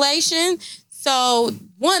stimulation. So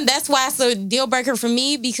one, that's why it's a deal breaker for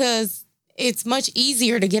me, because it's much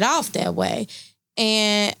easier to get off that way.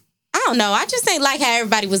 And I don't know, I just ain't like how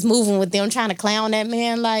everybody was moving with them trying to clown that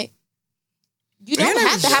man. Like, you don't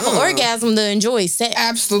have to have an orgasm to enjoy sex.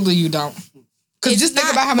 Absolutely you don't. Because just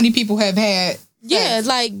think about how many people have had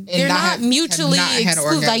like they're not mutually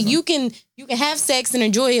exclusive. Like you can have sex and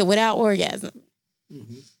enjoy it without orgasm.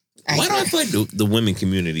 Why do I feel like the women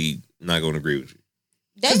community not going to agree with you?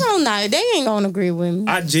 They ain't gonna agree with me.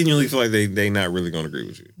 I genuinely feel like they not really gonna agree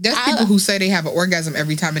with you. There's people who say they have an orgasm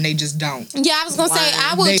every time and they just don't. Yeah, I was gonna say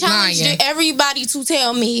I would challenge everybody to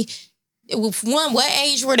tell me what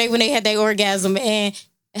age were they when they had their orgasm and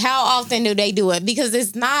how often do they do it, because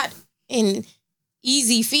it's not an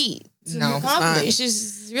easy feat. No, it's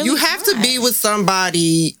just really you have to be with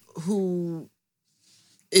somebody who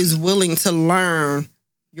is willing to learn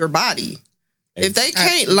your body. If they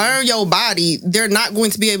can't learn your body, they're not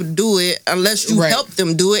going to be able to do it unless you help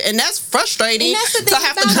them do it, and that's frustrating. And that's the thing to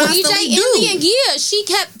have to constantly do. DJ Envy and she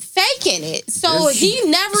kept faking it, so he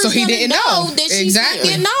never gonna know that she's not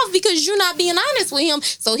getting off because you're not being honest with him.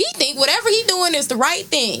 So he think whatever he doing is the right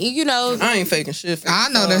thing. You know, I ain't faking shit. I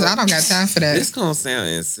know this. I don't got time for that. This gonna sound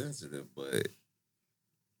insensitive, but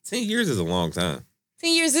 10 years is a long time.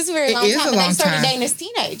 10 years is a very long time. But they started dating as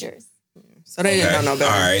teenagers. So they didn't know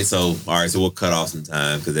better. All right, so we'll cut off some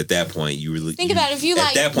time, because at that point you really think about it, if you at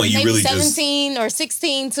like that point you really 17 or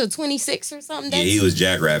 16 to 26 or something. Yeah, he was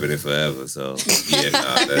jackrabbing it forever. So yeah,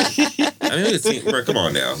 I mean, bro, come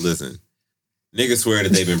on now, listen. Niggas swear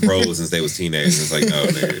that they've been pros since they was teenagers. It's like, no,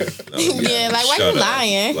 nigga. No, yeah, like why you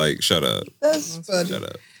lying? Like, shut up. That's funny. Shut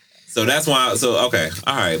up. So that's why. So okay,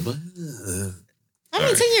 all right, but. I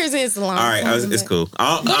mean, 10 years is long. All right, it's cool.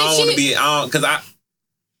 I don't want to be because I.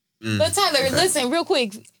 But Tyler, listen real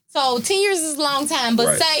quick. So 10 years is a long time,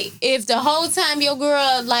 but say if the whole time your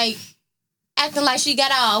girl like acting like she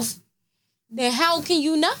got off, then how can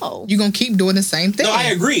you know? You gonna keep doing the same thing. No,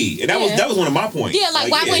 I agree, and that was one of my points. Yeah,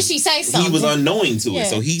 like why wouldn't she say something? He was unknowing to it,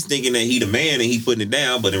 so he's thinking that he the man and he putting it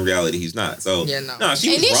down, but in reality he's not. So she and then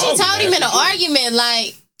she told him in an argument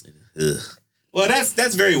like. Ugh. Well,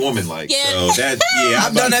 that's very woman-like. Yeah. So that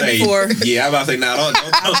I've done that before. Yeah, I'm about to say don't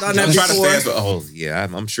done that try before. to stand for. Oh yeah,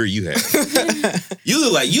 I'm sure you have. you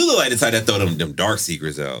look like the type that throw them dark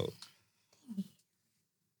secrets out.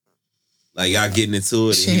 Like y'all getting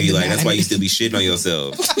into it, and you be like, that's why you still be shitting on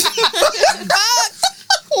yourself.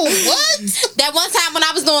 What? That one time when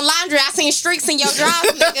I was doing laundry, I seen streaks in your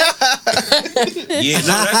drawers, nigga. Yeah,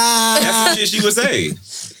 no, that's the shit she would say.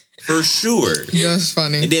 For sure. That's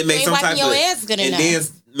funny. And then make You some ain't type wiping of your ass good and enough. then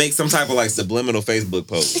make some type of like subliminal Facebook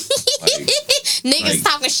post. Like, Niggas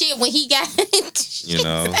talking shit when he got you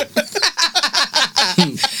know. Talking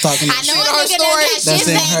I know shit. a nigga that That's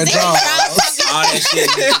in her drawers.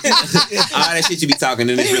 All that shit you be talking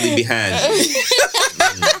and it's really behind you.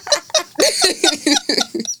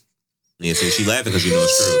 Yeah, so she laughing because you know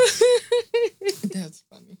it's true. That's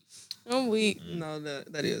funny. I'm weak. No,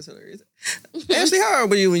 that is hilarious. Ashley, how old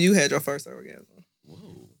were you when you had your first orgasm?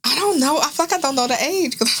 Whoa. I don't know. I feel like I don't know the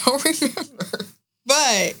age because I don't remember.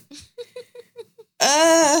 But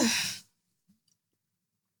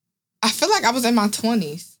I feel like I was in my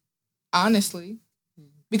 20s, honestly.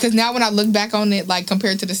 Because now when I look back on it, like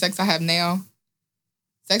compared to the sex I have now,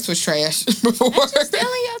 sex was trash before. Aren't you still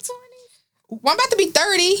in your 20s? Well, I'm about to be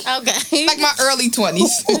 30. Okay. Like my early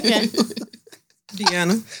 20s. Okay.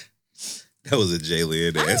 Deanna. That was a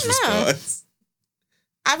Jaylen I ass don't know. response.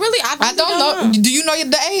 I really I don't know. Do you know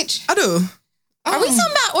the age? I do. Are we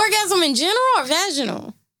talking about orgasm in general or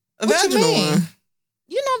vaginal? A What you vaginal mean? one.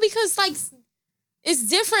 You know, because like it's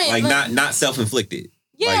different. Like not self-inflicted.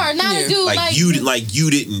 Yeah, like, or not a dude like you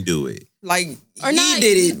didn't do it. Like Or he not-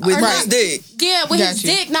 did it with or his not- dick. Yeah, with his Got you.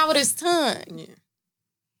 dick, not with his tongue. Yeah.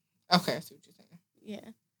 Okay, I see what you're saying. Yeah.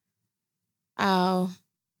 Oh,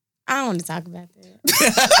 I don't want to talk about that.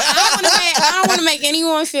 I don't want to make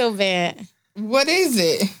anyone feel bad. What is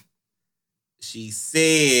it? She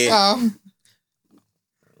said Oh,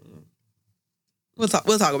 We'll talk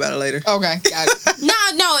about it later. okay, got it.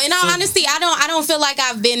 No. In all honesty, I don't feel like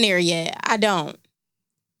I've been there yet. I don't.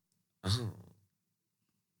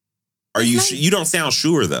 Are you you don't sound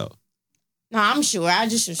sure though. No, I'm sure. I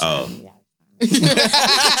just should. Oh. Yeah.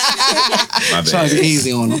 My Trying to bad. get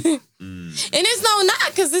easy on them. And it's not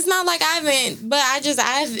because it's not like I haven't, but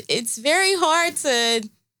it's very hard to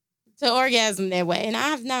orgasm that way, and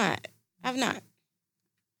I've not. I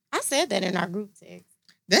said that in our group text.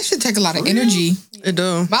 That should take a lot of energy. It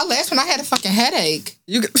do. My last one, I had a fucking headache.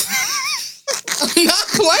 You get I'm not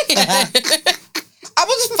playing. I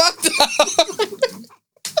was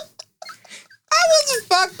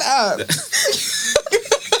fucked up.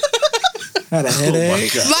 Had a Oh headache. my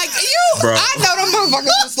God. Like, Bro. I know them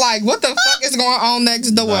motherfuckers was like, what the fuck is going on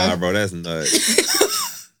next door? Nah, bro, that's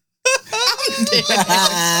nuts. I'm dead.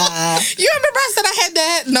 You remember I said I had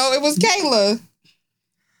that? No, it was Kayla.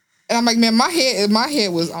 And I'm like, man, my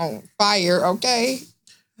head was on fire, okay?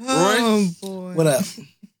 Oh boy. What up?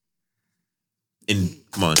 And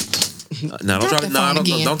come on. No, don't Drop try the to phone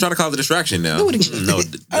again. don't try to cause a distraction now. Do it again. No,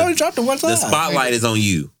 I already dropped it one time. the spotlight is on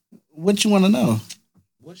you. What you want to know?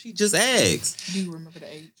 What she just asked. Do you remember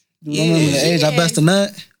the age? Do you remember the age I bust a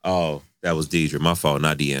nut? Oh, that was Deidre. My fault,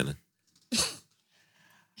 not Deanna.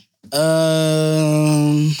 Come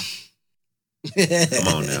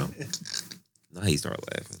on now. Now he started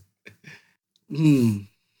laughing. I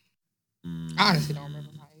honestly don't remember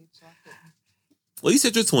my age. So I couldn't. Well, you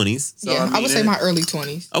said your 20s. So yeah, I would say that- my early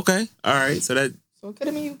 20s. Okay. All right. So that. So it could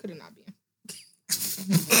have been you, could have not been.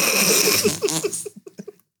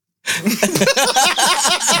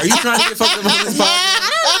 Are you trying to get fucked up on this podcast? I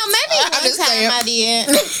don't know. Maybe I'm one just time saying. I did.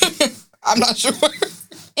 I'm not sure.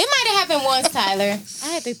 It might have happened once, Tyler. I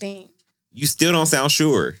had to think. You still don't sound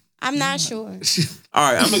sure. I'm not sure.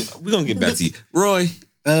 All right. We're going to get back to you. Roy.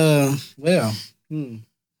 Well,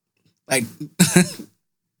 like,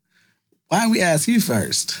 why don't we ask you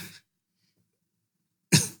first?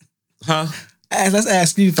 Huh? Let's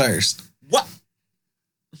ask you first. What?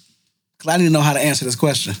 Because I need to know how to answer this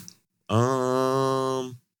question. Wait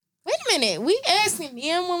a minute. We asking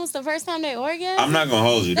them when was the first time they orgasmed? I'm not going to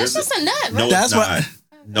hold you. That's There's just a nut, right? No, That's it's not. what-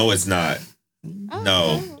 No, it's not. Oh,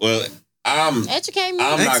 No. okay. Well, Educate me.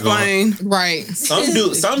 I'm not going. Explain. Right.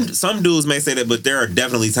 Some dudes may say that, but there are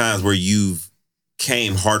definitely times where you've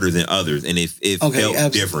came harder than others, and it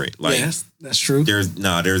felt different. Like yes, that's true. there's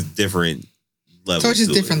different levels. So it's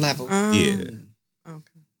just to different it. levels. Yeah,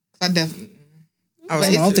 Okay. I definitely. I was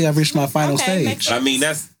I don't think I've reached my final Okay, makes stage. but I mean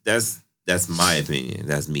that's my opinion.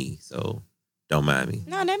 That's me. So don't mind me.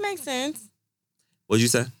 No, that makes sense. What'd you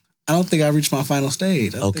say? I don't think I reached my final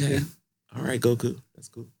stage. I don't Okay. think All right, Goku. That's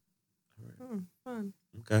cool. fun.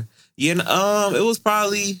 Okay. Yeah. And, it was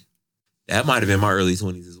probably that might have been my early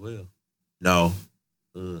 20s as well. No.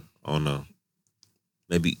 Oh no.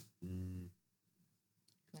 Maybe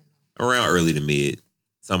around early to mid,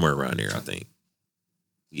 somewhere around there. I think.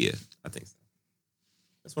 Yeah, I think so.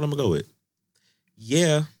 That's what I'm gonna go with.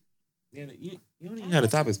 Yeah. Yeah. You don't even have the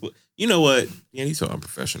topics, but you know what? Yeah, he's so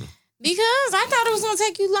unprofessional. Because I thought it was gonna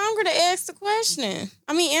take you longer to answer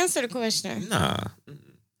the question. Nah.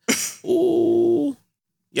 Ooh.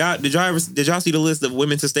 Did y'all see the list of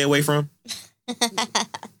women to stay away from?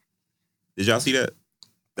 Did y'all see that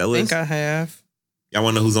list? I think I have. Y'all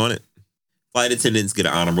want to know who's on it? Flight attendants get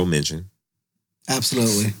an honorable mention.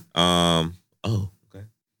 Absolutely. Okay.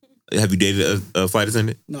 Have you dated a flight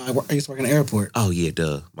attendant? No, I used to work in the airport. Oh yeah,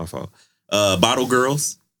 duh. My fault. Bottle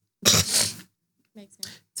girls. Makes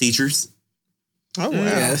sense. Teachers. Oh wow.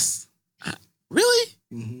 Yes. Really?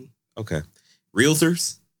 Mm-hmm. Okay.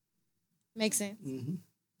 Realtors. Makes sense. Mm-hmm.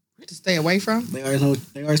 To stay away from. They always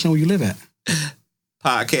know where you live at.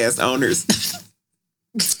 Podcast owners.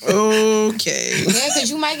 Okay. Yeah,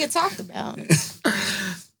 because you might get talked about.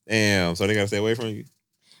 Damn. So they gotta stay away from you.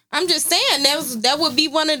 I'm just saying that would be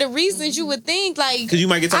one of the reasons you would think like Because you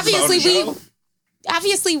might get talked about on the show.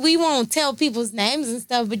 Obviously, we won't tell people's names and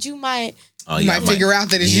stuff, but you might. Oh, You might figure out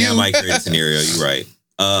that it's you. Yeah, I might create a scenario. You're right.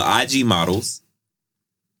 IG models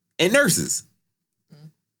and nurses.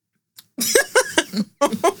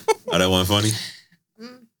 Oh, that one funny?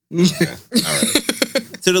 Okay. All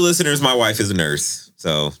right. To the listeners, my wife is a nurse.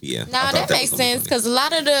 So, yeah. No, that makes sense because a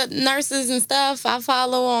lot of the nurses and stuff I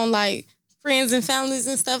follow on like friends and families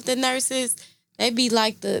and stuff, the nurses, they be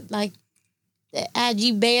like the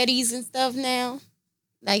IG baddies and stuff now.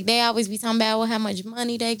 Like they always be talking about how much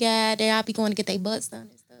money they got. They all be going to get their butts done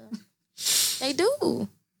and stuff. They do.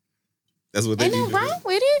 That's what they Ain't do. nothing wrong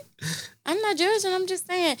with it. I'm not judging. I'm just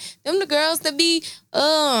saying them the girls that be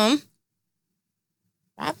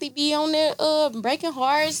probably be on there breaking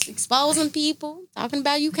hearts, exposing people, talking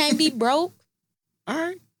about you can't be broke. All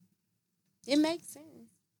right. It makes sense.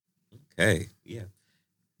 Okay. Yeah. Do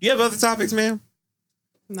you have other topics, ma'am?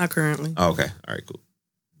 Not currently. Oh, okay. All right, cool.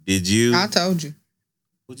 Did you? I told you.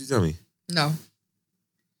 What'd you tell me? No.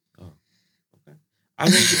 Oh, okay. I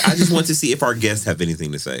just want to see if our guests have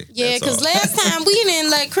anything to say. Yeah, That's because all. last time we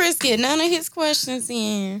didn't let Chris get none of his questions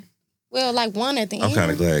in. Well, like one at the end. I'm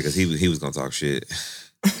kind of glad because he was gonna talk shit.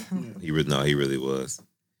 He really was.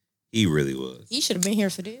 He really was. He should have been here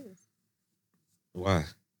for this. Why?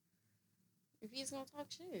 If he's gonna talk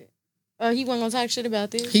shit. Or he wasn't gonna talk shit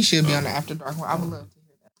about this. He should be on the After Dark one. I would love to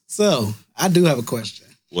hear that. So, I do have a question.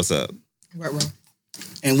 What's up? What room?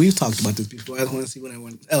 And we've talked about this before. I want to see what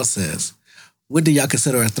everyone else says. What do y'all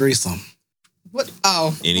consider a threesome? What?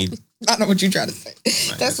 Oh, Any? I know what you're trying to say.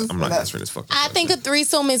 I'm not answering this fucking I think a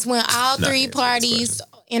threesome is when all Not three answering this parties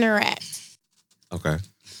interact. Okay.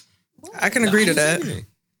 I can agree to that.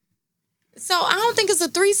 So I don't think it's a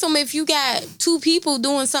threesome if you got two people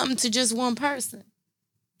doing something to just one person.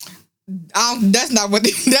 That's not what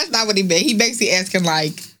he meant. He basically asking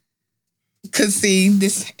like, cause see,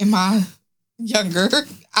 this am I younger?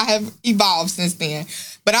 I have evolved since then.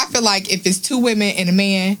 But I feel like if it's two women and a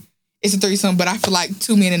man, it's a threesome. But I feel like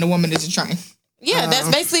two men and a woman is a train. Yeah, that's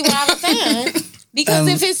basically what I was saying. Because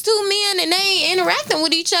if it's two men and they ain't interacting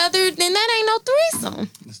with each other, then that ain't no threesome.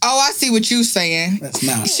 Oh, I see what you're saying. That's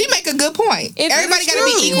not. She make a good point. If Everybody it's got to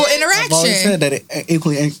be true. equal I've always interaction. said that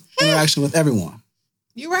equal interaction with everyone.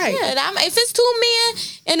 You're right. Yeah, if it's two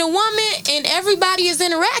men and a woman and everybody is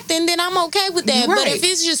interacting, then I'm okay with that. Right. But if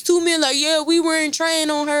it's just two men, like, yeah, we weren't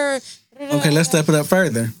trained on her. Okay, let's step it up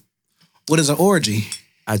further. What is an orgy?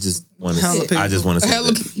 I just want to. Hella I just want to say.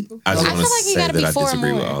 Hella That, people. I just I want to feel like you say gotta that be I four or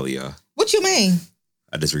disagree with more. all of y'all. What you mean?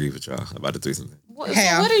 I disagree with y'all about the threesome thing. So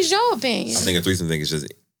How? what is your opinion? I think a threesome thing is just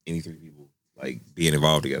any three people like being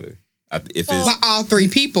involved together. If But it's all three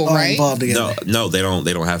people, All right? involved together. no, they don't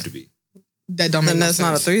have to be. That don't make And no that's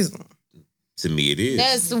not a sense. threesome. To me, it is.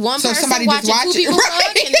 That's one So person somebody watching just two watch it, people right?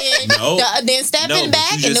 fuck and then, No. then stepping No, but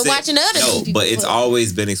back you and just then said- watching the other two No, people but it's fuck.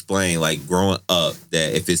 always been explained, like growing up,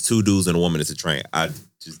 that if it's two dudes and a woman, it's a train. I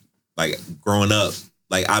just like growing up,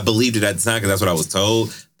 like I believed it at the time because that's what I was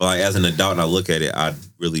told. But like as an adult, and I look at it, I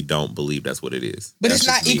really don't believe that's what it is. But That's it's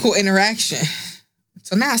not just me. equal interaction.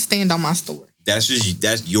 So now I stand on my story. That's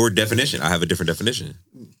your definition. I have a different definition.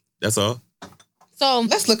 That's all. So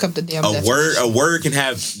Let's look up the damn A definition. word can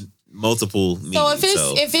have multiple meanings.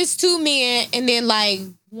 So if it's two men and then like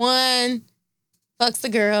one fucks the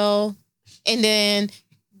girl and then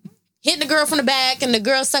hitting the girl from the back and the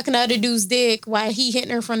girl sucking the other dude's dick while he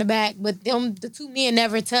hitting her from the back, but the two men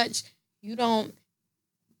never touch, you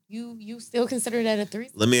still consider that a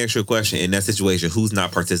threesome? Let me ask you a question. In that situation, who's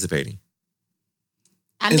not participating?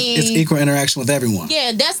 I mean, It's equal interaction with everyone.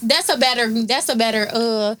 yeah, that's a better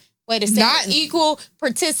way to say Not- it. Equal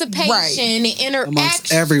participation Right. and interaction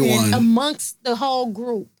Amongst everyone. amongst the whole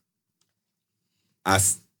group.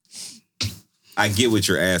 I get what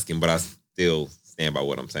you're asking, but I still stand by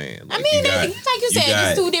what I'm saying. I mean, like you said,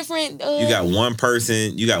 it's two different. You got one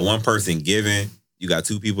person. You got one person giving. You got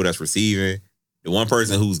two people that's receiving. The one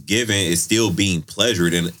person who's giving is still being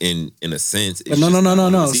pleasured in a sense. But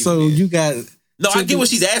no. So you got. No, I get what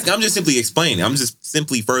she's asking. I'm just simply explaining. I'm just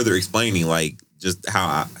simply further explaining, like, just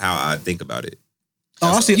how I think about it.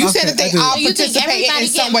 Oh, I see. You said that they all participate in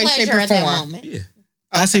some way, shape, or form. Yeah.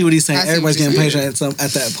 I see what he's saying. Everybody's getting pleasure at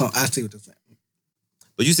that point. I see what you're saying.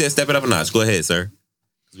 But you said step it up a notch. Go ahead, sir.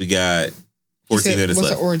 We got 14 minutes left.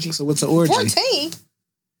 What's an orgy? So what's an orgy? 14?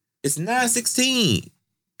 It's 9:16.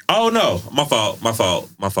 Oh, no. My fault. I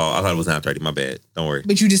thought it was 9:30. My bad. Don't worry.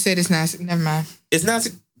 But you just said it's not. Never mind. It's not.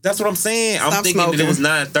 That's what I'm saying. I'm Stop thinking smoking. that it was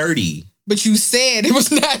 9:30. But you said it was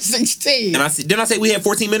 9:16. And didn't I say we had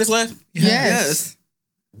 14 minutes left? Yes.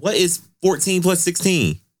 What is 14 plus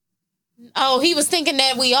 16? Oh, he was thinking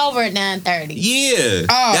that we over at 9:30. Yeah.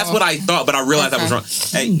 Oh. That's what I thought, but I realized I was wrong.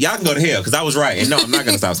 Hey, y'all can go to hell because I was right. And no, I'm not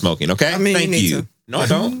going to stop smoking, okay? I mean, Thank you need you. to. No, I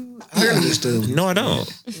don't. I understood. No, I don't.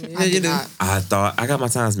 Yeah, you do. I thought I got my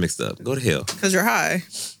times mixed up. Go to hell. Because you're high.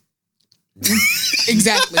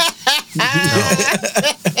 Exactly.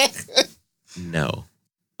 No.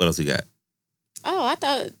 What else we got? Oh, I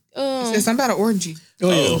thought. It said something about an orgy. Oh,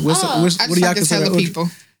 yeah. I What do just y'all thought there's consider hella orgy? people.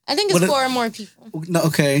 I think What it's it- 4 or more people. No,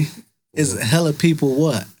 okay. Is hella people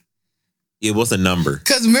what? Yeah, what's a number?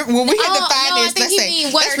 Because remember when we had to Oh, find no, I this, think let's you say,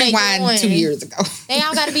 mean, what let's are they rewind doing? 2 years ago. They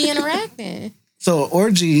all got to be interacting. So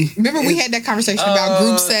orgy. Remember we had that conversation about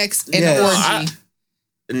group sex and yeah. an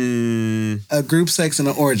orgy. A group sex and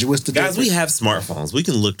an orgy. What's the Guys, we difference? have smartphones. We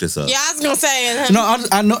can look this up. Yeah, I was gonna say. No,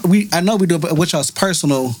 I know we do, but what's y'all's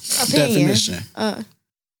personal Opinion. definition?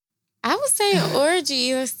 I would say an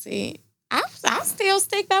orgy. Let's see. I'll still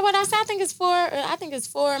stick by what I said. I think it's 4. I think it's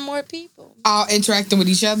 4 or more people. All interacting with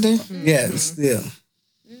each other. Yes, yeah.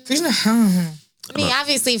 You know, I mean,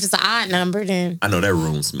 obviously, if it's an odd number, then I know that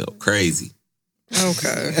room smelled crazy.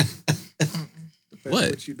 Okay.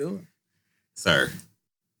 What you doing? Sir,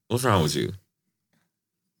 what's wrong with you?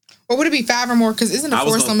 or would it be 5 or more? Because isn't a I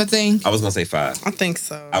was foursome a thing? I was going to say 5. I think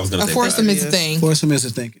so. I was going A to say foursome 5. is a thing. Foursome is a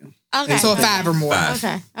thinking. okay. So a 5 or more.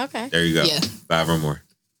 5. Okay. There you go. Yeah. 5 or more.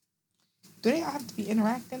 Do they all have to be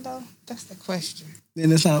interacting though? That's the question.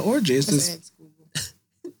 Then it's not an orgy. It's Let's just ask Google.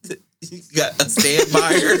 You got a standby,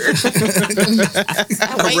 Wait for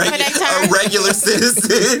that a time. regular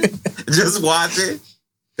citizen, just watching.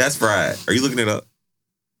 That's fried. Are you looking it up?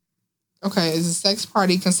 Okay, it's a sex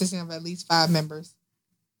party consisting of at least 5 members.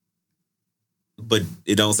 But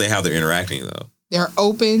it don't say how they're interacting though. They're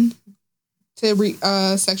open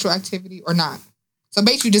to sexual activity or not. So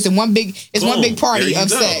basically, just one big party There you of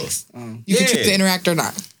go. sex. You can choose to interact or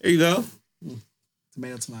not. There you go.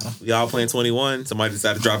 tomato. We all playing 21. Somebody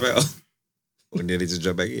decided to drop out. And then they just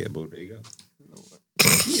jump back in. But there you go.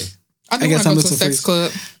 Yeah. I do guess want to I'm go just to a a sex freak.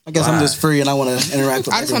 club. I guess Why? I'm just free and I want to interact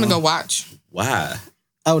with I just want to go everyone. watch. Why?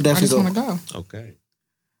 I would I just definitely want to go. go. Okay.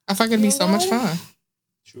 I feel like it'd be so much fun.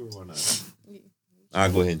 Sure, why not? I'll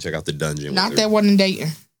go ahead and check out the dungeon. Not with her. that one in Dayton.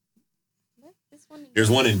 There's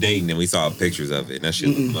one in Dayton and we saw pictures of it. And that shit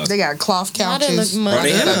looked must. They got cloth Now they couches. look Bro,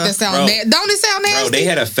 they had That sound bro, don't it sound nasty? bro, they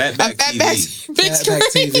had a fatback a fatback TV. big Fatback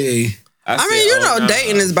screen. TV. I mean, you know,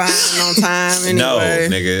 Dayton is behind on time No,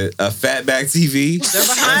 anyway. nigga. A fatback TV. They're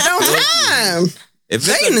behind on time. If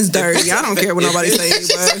it's Dayton is dirty. I don't care what nobody says.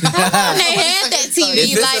 But They had that If TV.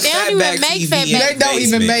 it's Like a they don't fatback even make TV fat in They the don't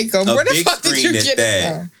even basement, make 'em. a Where the big fuck did screen you at get that.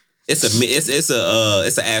 it from?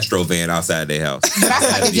 It's a Astro van outside their house. But I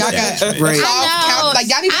feel like if y'all got Right. cloth I know. couch, like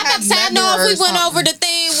y'all need to I'm have upset. No, leather if we or went something. over the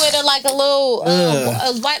thing with like a little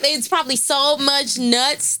white, it's probably so much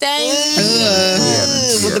nut stain.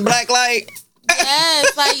 with the black light.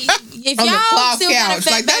 Yes, like if On the y'all cloth still got a couch,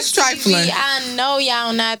 fat like, that's back TV, trifling. I know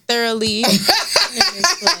y'all not thoroughly.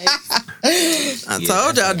 I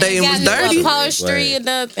told y'all Dayton was Got no dirty. upholstery or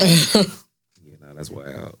nothing. Yeah, no, that's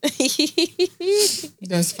wild.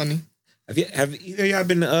 That's funny. Have either of y'all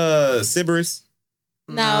been to Sybaris?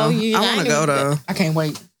 No, you. I want to go though. I can't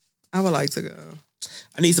wait. I would like to go.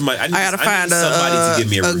 I need somebody. I I gotta find somebody to give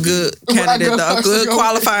me a review. good candidate, Go a first, good go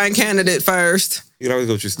qualifying candidate first. You can always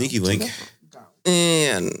go with your sneaky link.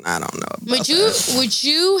 And I don't know. About that. Would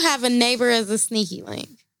you have a neighbor as a sneaky link?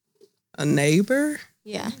 A neighbor?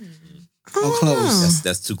 Yeah. How close?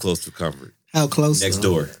 That's too close for comfort. How close? Next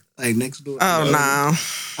though? door, Like next door? Oh no,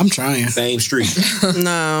 I'm trying. same street,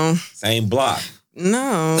 no, same block.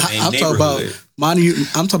 no. Same I'm talking about neighborhood.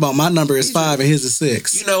 I'm talking about my number is 5 and his is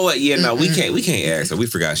 6. You know what? Yeah, no, we can't ask her. We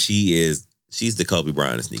forgot she's the Kobe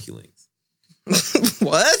Bryant of sneaky links.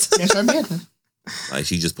 What? That's her business. Like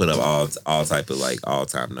she just put up all type of like all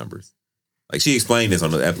time numbers. Like she explained this on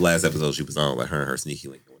the last episode she was on, like her and her sneaky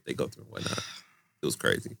link and what they go through and whatnot. It was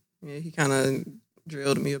crazy. Yeah, he kind of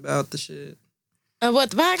drilled me about the shit.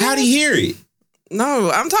 What the podcast? How'd he hear it?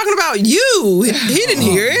 No, I'm talking about you. He didn't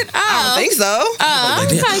hear it. I don't think so. I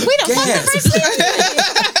was like, we don't fuck the first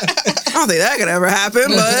I don't think that could ever happen,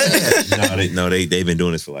 but they've been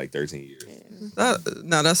doing this for like 13 years.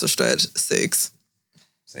 No, that's a stretch. 6.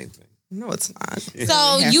 Same thing. No, it's not.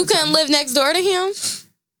 So you couldn't live next door to him?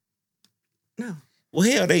 No. Well,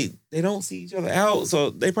 hell, they don't see each other out, so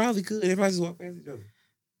they probably could. They probably just walk past each other.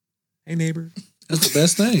 Hey, neighbor. That's the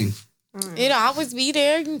best thing. It'll always be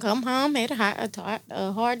there. You can come home, had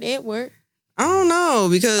a hard day at work. I don't know,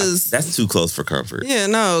 because... That's too close for comfort. Yeah,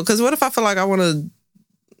 no, because what if I feel like I want to...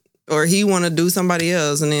 Or he want to do somebody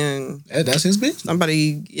else, and then... That's his business.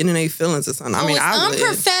 Somebody getting their feelings or something. I mean, it's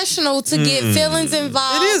unprofessional to get feelings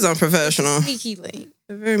involved. It is unprofessional. Sneaky link.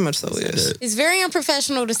 It very much so is. It's very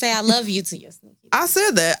unprofessional to say I love you to your sneaky link. I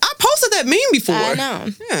said that. I posted that meme before. I know.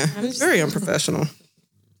 Yeah, it's very unprofessional.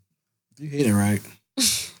 You hit it right.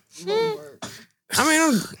 I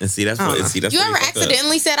mean, and see, that's what. You ever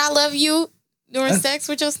accidentally said I love you during sex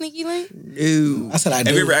with your sneaky link? No. I said I do.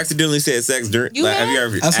 Have you ever accidentally said sex during? You have you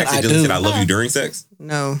ever accidentally said I love you during sex?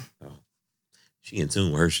 No. Oh. She in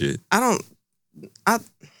tune with her shit. I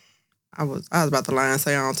was about to lie and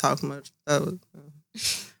say I don't talk much. That was.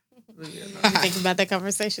 You think about that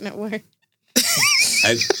conversation at work?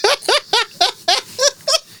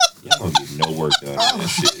 Y'all don't get no work done on that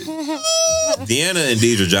shit. Deanna and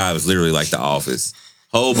Deidre job is literally like The Office.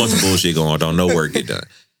 Whole bunch of bullshit going on. Don't no work get done.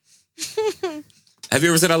 Have you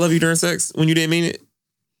ever said I love you during sex when you didn't mean it?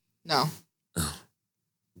 No. Oh.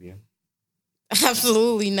 Yeah.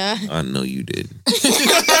 Absolutely not. I know you didn't. That's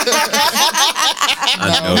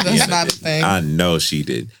not a thing. I know she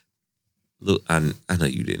did. Look, I know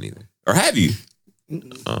you didn't either. Or have you?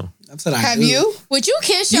 Oh. I said I have do. you? Would you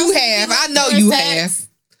kiss your You have. I know you have.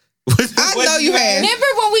 I know you have. Remember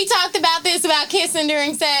when we talked about this about kissing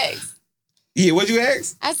during sex? Yeah, what'd you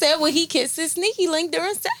ask? I said, would he kiss his sneaky link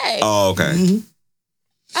during sex? Oh, okay. Mm-hmm.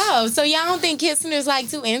 Oh, so y'all don't think kissing is like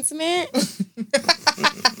too intimate?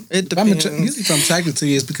 It depends. Usually if I'm attracted to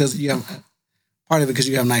you, it's because you have part of it because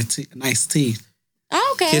you have nice teeth.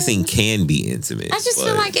 Okay. Kissing can be intimate. I just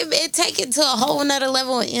feel like it take it to a whole nother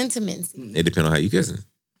level of intimacy. It depends on how you kissing.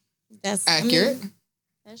 That's accurate.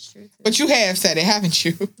 That's true. Too. But you have said it, haven't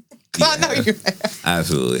you? Yeah, I know you have. I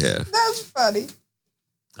absolutely have. That's funny.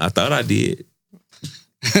 I thought I did.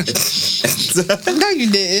 No, you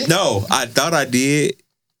did. No, I thought I did.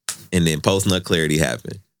 And then post-nut clarity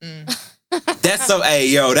happened. That's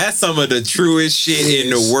that's some of the truest shit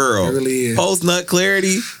in the world. It really is. Post-nut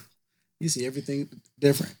clarity. You see everything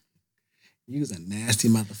different. You was a nasty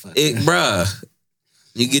motherfucker. Bruh.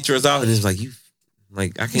 You get yours off and it's like,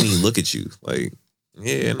 I can't even look at you. Like,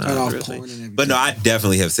 yeah, no. Really. But no, I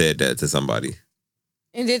definitely have said that to somebody.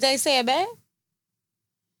 And did they say it back?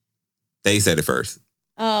 They said it first.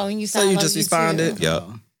 Oh, and you so you just responded? Yep.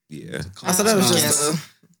 Yeah. So that was just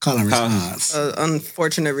call and response. An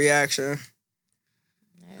unfortunate reaction.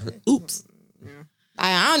 Oops.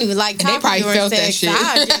 I don't even like talking. They probably felt sex. that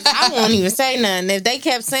shit. I won't even say nothing. If they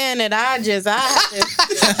kept saying it, I have to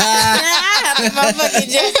motherfucking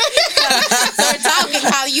just start talking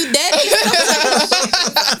how you daddy.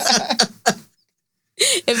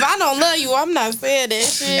 If I don't love you, I'm not saying that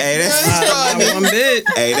shit. Hey, that's one bit.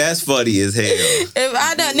 Hey, that's funny as hell. If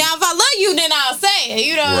I love you, then I'll say it.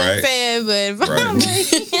 You know what I'm saying? But if I don't love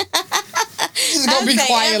you, she's gonna be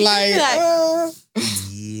quiet like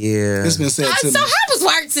yeah. It's been said to me. So how was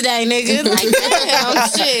work today, nigga? Like, damn,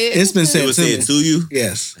 shit. It's been said It was to said me. to you?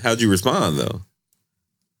 Yes. How'd you respond, though?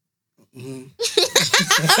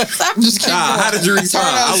 just how did you respond?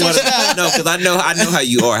 I want to know because I know how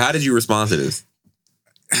you are. How did you respond to this?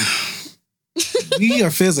 We are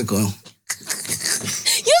physical. You said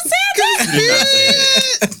that? You did not say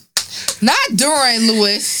that. not during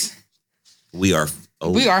Lewis. We are.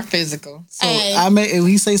 Oh. We are physical. So I may. If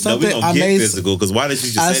he say No, something, we don't get physical because why did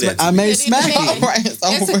you just say that? I may smack you. Right, it's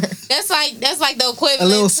over. That's like the equivalent. A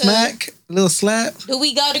little to, smack, a little slap. Do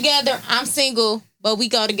we go together? I'm single, but we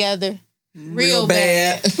go together real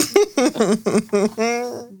bad.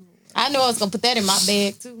 I know I was gonna put that in my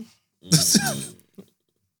bag too.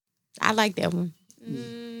 I like that one.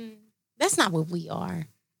 That's not what we are.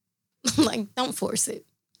 Like, don't force it.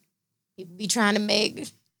 People be trying to make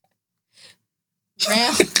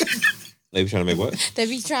round. They be trying to make what? They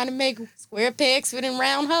be trying to make square pegs fit in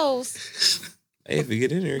round holes. Hey, if you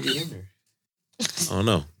get in there, get in there. I don't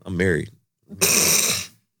know. I'm married. I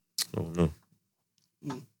don't know.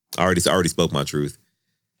 I already spoke my truth.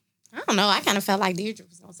 I don't know. I kind of felt like Deidre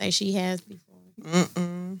was gonna say she has before.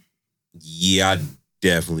 Yeah, I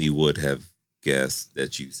definitely would have guess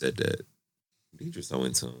that you said that Deidre's so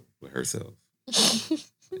in tune with herself.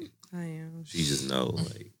 I am. She just know,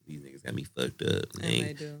 like, these niggas got me fucked up.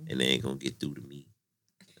 And they ain't gonna get through to me.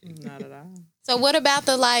 Not at all. So what about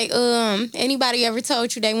the like? Anybody ever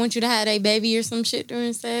told you they want you to have a baby or some shit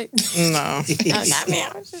during sex? No. I mean,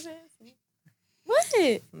 I was just asking.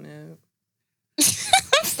 What? No.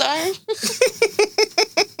 I'm sorry.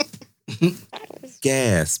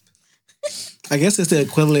 Gasp. I guess it's the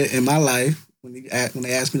equivalent in my life when they ask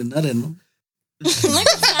me to nut in them. Look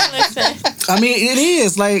at Tyler say. I mean, it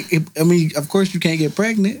is like. Of course, you can't get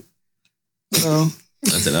pregnant. So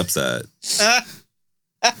That's an upside.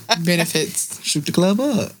 Benefits. shoot the club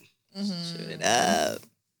up. Shoot it up.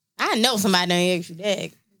 I know somebody done asked you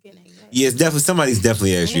that. Yeah, it's definitely somebody's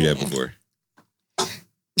definitely asked you that before.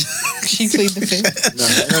 She plead the fifth. No,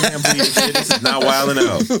 ain't no damn pleading shit. This is not wilding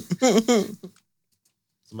out.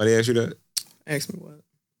 Somebody asked you that? Ask me what?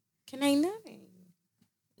 Can I know?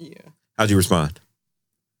 Yeah. How'd you respond?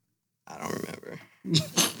 I don't remember.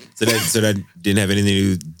 So that didn't have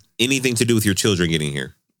anything to do with your children getting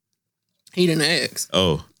here. He didn't ask.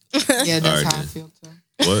 Oh, Yeah, that's All right, how I then. feel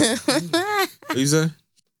too. what you say?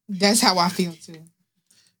 That's how I feel too.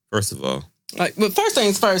 First of all, Like, but first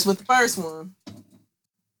things first. With the first one,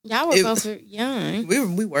 Y'all were both young.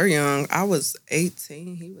 we were young. I was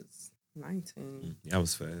 18. He was 19. I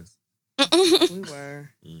was fast. We were.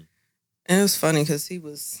 Mm. And it was funny because he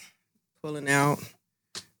was pulling out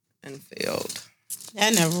and failed.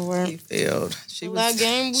 That never He worked. failed. She was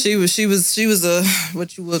game. she was a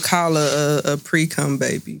what you would call a pre-cum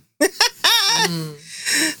baby.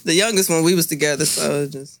 The youngest one, we was together, so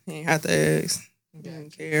just he ain't have to ask. He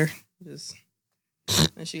didn't care. Just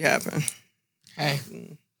and she happened. Hey.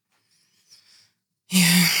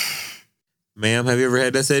 Yeah. Ma'am, have you ever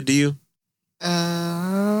had that said to you?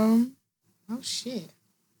 Oh shit.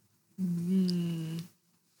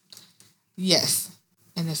 Yes,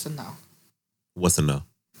 and it's a no. What's a no?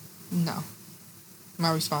 No.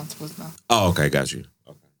 My response was no. Oh, okay, got you.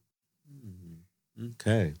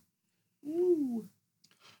 Okay.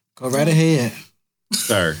 Go right ahead.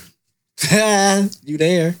 Sir, You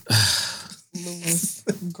there? Lewis,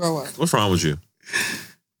 grow up. what's wrong with you?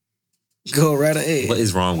 Go right ahead. What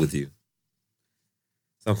is wrong with you?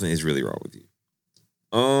 Something is really wrong with you.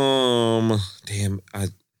 Damn, I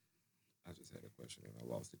just had a question and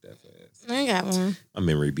I lost it that fast. I got one. My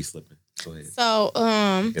memory be slipping. Go ahead. So,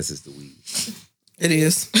 I guess it's the weed. It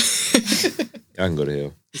is. I can go to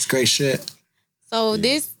hell. It's great shit. So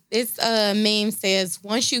this meme says,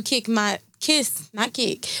 once you kiss my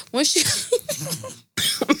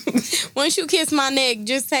neck,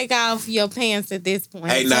 just take off your pants at this point.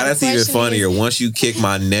 Hey, So nah, the that's even question funnier. is- Once you kick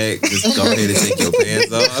my neck, just go ahead and take your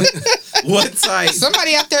pants off. What type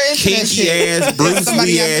Somebody out there into that kinky shit. ass, Bruce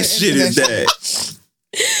Somebody Lee out there ass shit into is that?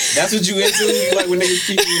 That's what you into? You like when niggas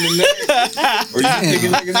keep you in the neck? Or you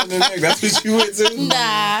kicking niggas in the neck? That's what you into?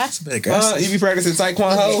 Nah. It's a bit aggressive. You be practicing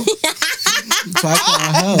Taekwondo?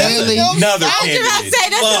 Daily. Another I was candidate. about to say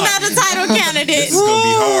that's Fuck. another title candidate. This is gonna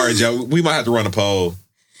be hard, yo. We might have to run a poll.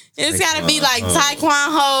 It's gotta be like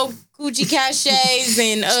Taekwondo, Coochie Caches,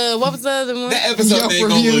 and what was the other one? That episode Yelp ain't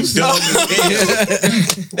gonna look reviews. dumb as hell.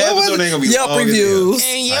 That episode ain't gonna be Yelp long as hell. reviews.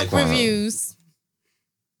 And Yelp Taekwondo. reviews.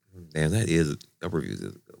 Damn, Yelp reviews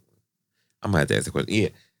is a good one. I might have to ask the question. Yeah.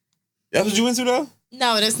 That's what you into though?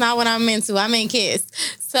 No, that's not what I'm into. I'm in Kiss.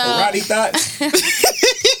 So Karate thoughts?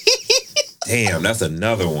 Damn, that's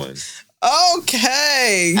another one.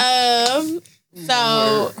 Okay.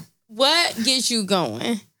 so what gets you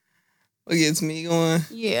going? What gets me going?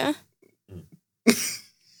 Yeah.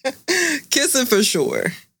 Kissing for sure.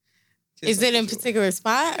 Is it in a particular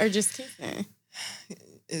spot or just kissing?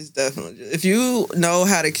 It's definitely if you know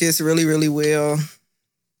how to kiss really, really well,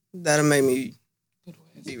 that'll make me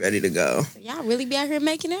be ready to go. So y'all really be out here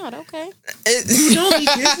making out, okay? You don't be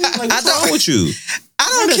kissing? Like, what's wrong with you? I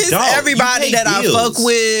don't You're an kiss adult. everybody You pay that bills. I fuck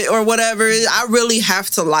with or whatever. I really have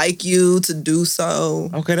to like you to do so.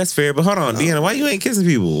 Okay, that's fair. But hold on, Deanna, why you ain't kissing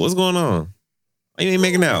people? What's going on? Why you ain't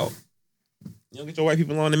making out? You don't get your white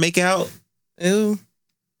people on to make out? Ew.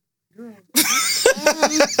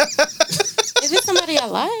 If it's somebody I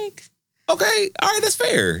like, Okay, all right, that's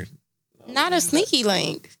fair. not a sneaky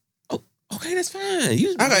link. Okay, that's fine.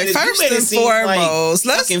 You Okay, made it- first you made it and seem like foremost,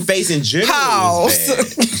 let's fucking face in general pause.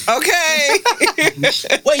 is bad. Okay.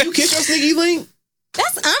 Wait, you kiss your sneaky link?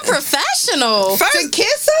 That's unprofessional. First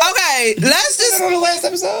kiss. Okay, let's just on the last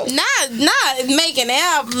episode? Not making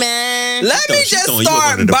out, man. let me She's just throwing you up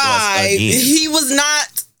start under the bus by again.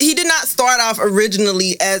 he did not start off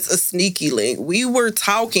originally as a sneaky link. We were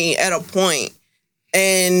talking at a point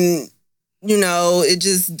and it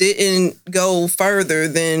just didn't go further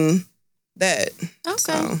than that. Okay.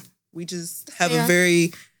 So we just have a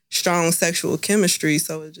very strong sexual chemistry,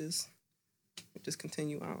 so it just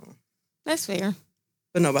continue on. That's fair.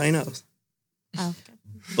 But nobody knows. Okay.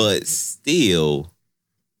 But still,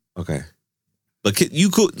 okay. But you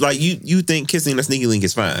could you think kissing a sneaky link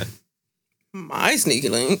is fine? My sneaky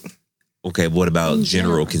link. Okay, what about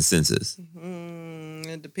general consensus?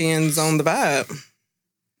 It depends on the vibe.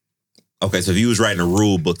 Okay, so if you was writing a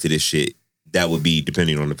rule book to this shit, that would be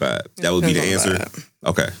depending on the vibe. That would be the answer.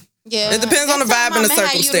 Okay. Yeah, it depends on the vibe and the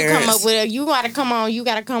circumstance. You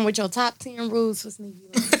gotta come with your top 10 rules for sneaky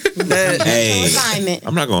link. Hey,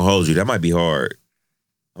 I'm not gonna hold you. That might be hard.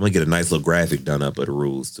 I'm gonna get a nice little graphic done up of the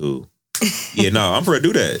rules too. Yeah, no, I'm for to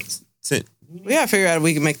do that. We gotta figure out if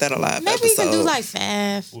we can make that a live Maybe episode. we can do like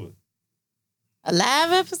 5. What? A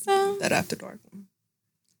live episode? That after dark one.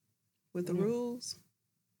 With the rules.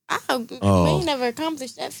 We ain't never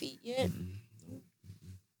accomplished that feat yet.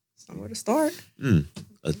 Somewhere to start.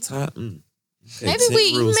 A top. Maybe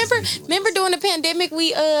we remember during the pandemic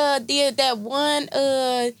we did that one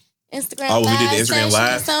Instagram live. Oh, we did the Instagram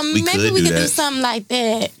live. Maybe we could do something like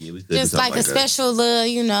that. Yeah, we could just like a special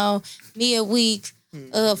mid-week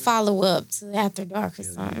follow up to After Dark or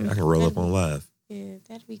something. I can roll up on live. Yeah,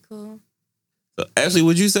 that'd be cool. So Ashley,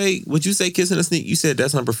 would you say kissing a sneak? You said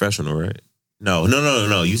that's unprofessional, right? No.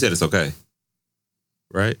 You said it's okay,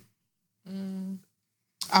 right?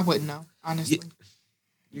 I wouldn't know, honestly.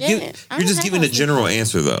 You're just giving a general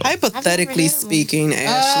answer, though. Hypothetically speaking,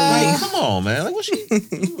 Ashley. Come on, man. Like, what's she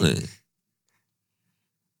doing?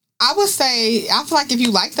 I would say, I feel like if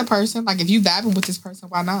you like the person, like if you vibing with this person,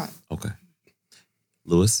 why not? Okay.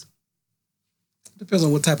 Lewis? Depends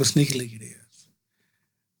on what type of sneaky link it is.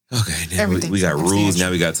 Okay, now we got rules, now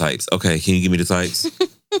we got types. Okay, can you give me the types?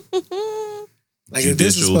 Like if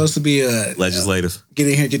this is supposed to be a legislative. Get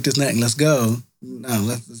in here, get this nut, and let's go. No,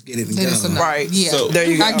 let's just get it and go. Right. Yeah. So, there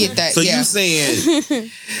you go. I get that. So you saying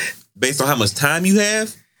based on how much time you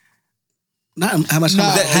have? Not how much time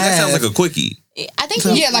that sounds like a quickie. I think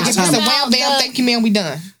like if it's a wham bam, thank you, man, we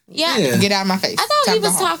done. Yeah. Get out of my face. I thought he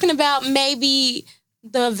was talking about maybe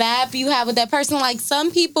the vibe you have with that person. Like some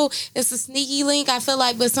people, it's a sneaky link, I feel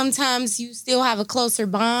like, but sometimes you still have a closer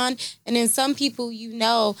bond. And then some people,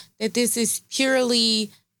 that this is purely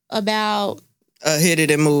about hit it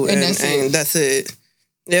and move, and that's it.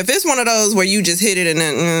 If it's one of those where you just hit it and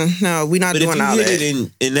then no, we're not doing all that. But if you hit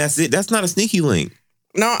it and that's it, that's not a sneaky link.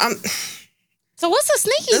 No, So what's a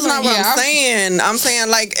sneaky That's link? not what I'm saying. I'm saying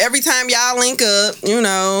like every time y'all link up,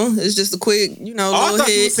 it's just a quick, little hit. I thought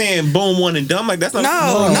you were saying boom one and done. Like that's not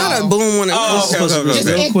not a boom one and done. Okay.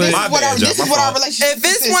 This is what our relationship If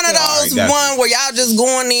it's one of those where y'all just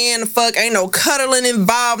going in, fuck, ain't no cuddling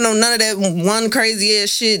involved, no none of that one crazy ass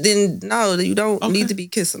shit, then no, you don't need to be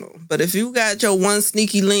kissing them. But if you got your one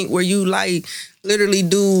sneaky link where you like literally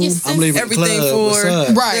do everything for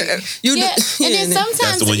right, and then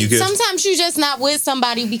sometimes you just not with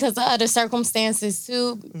somebody because of other circumstances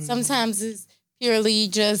too. Sometimes it's purely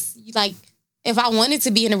just like if I wanted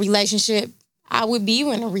to be in a relationship, I would be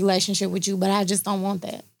in a relationship with you, but I just don't want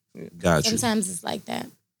that. Gotcha. Sometimes it's like that.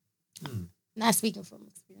 Not speaking from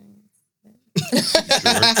experience.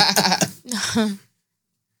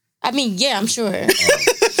 I mean, yeah, I'm sure.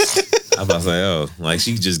 I'm about to say, like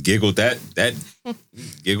she just giggled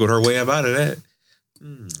giggled her way up out of that.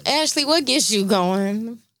 Ashley, what gets you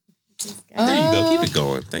going? There you go. Keep it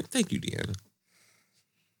going. Thank you, Deanna.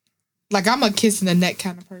 Like I'm a kiss in the neck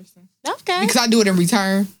kind of person. Okay. Because I do it in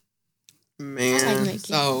return. Man.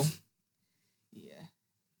 So, yeah.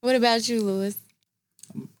 What about you, Lewis?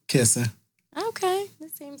 Kissing. Okay.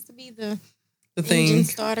 This seems to be the thing. Engine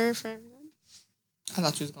starter for everyone. I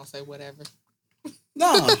thought you was going to say whatever.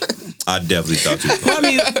 No. I definitely thought you was going to. I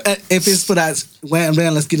mean, if it's for that wham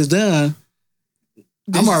bam, let's get this done.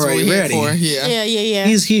 I'm already ready. Yeah.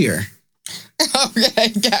 He's here. Okay,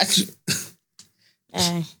 got you.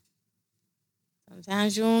 Hey.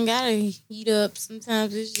 Sometimes you don't gotta heat up.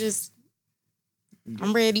 Sometimes it's just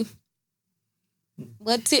I'm ready.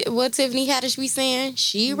 What Tiffany Haddish be saying?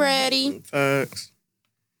 She ready. Facts.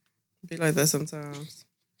 Be like that sometimes.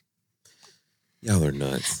 Y'all are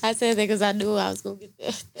nuts. I said that because I knew I was gonna get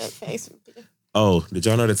that face from you. Oh, did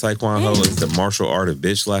y'all know that Taekwondo is the martial art of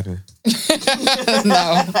bitch slapping?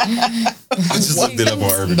 No. I just looked it up on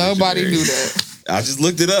Urban Nobody Dictionary. knew that. I just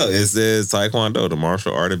looked it up. It says Taekwondo, the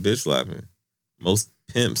martial art of bitch slapping. Most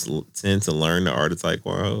pimps tend to learn the art of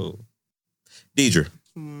Taekwondo. Deidre.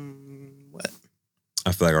 What?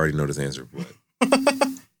 I feel like I already know this answer. But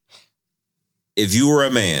if you were a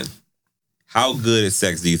man, how good at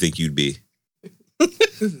sex do you think you'd be?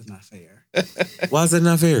 This is not fair. Why is that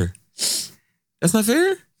not fair? That's not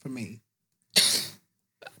fair? For me.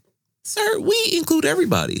 Sir, we include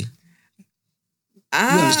everybody. You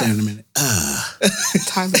understand in a minute.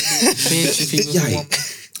 Tyler would be a bitch if he was a woman.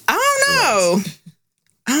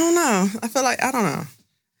 I don't know. I feel like I don't know.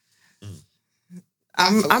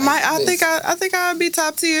 I think I'd be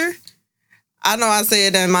top tier. I know I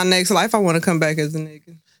said that in my next life I want to come back as a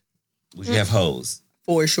nigga. Would you have hoes?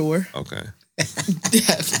 For sure. Okay.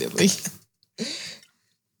 Definitely.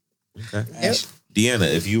 Okay. Yep.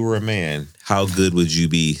 Deanna, if you were a man, how good would you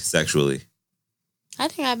be sexually? I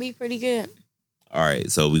think I'd be pretty good. All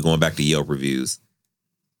right, so we're going back to Yelp reviews.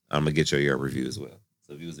 I'm going to get your Yelp review as well.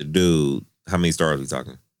 So if you was a dude, how many stars are we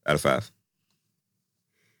talking out of 5?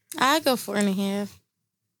 I'd go 4.5.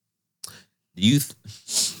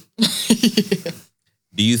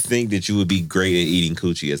 Do you think that you would be great at eating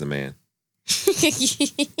coochie as a man?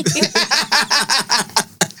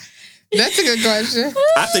 That's a good question.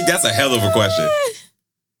 I think that's a hell of a question.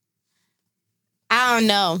 I don't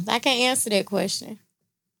know. I can't answer that question.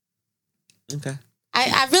 Okay.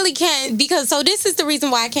 I really can't because this is the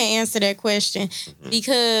reason why I can't answer that question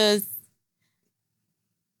because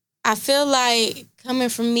I feel like coming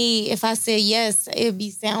from me, if I said yes, it'd be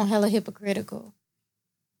sound hella hypocritical.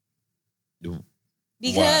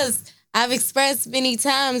 Because I've expressed many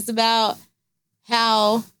times about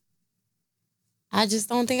how I just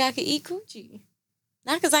don't think I could eat coochie.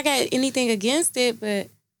 Not because I got anything against it, but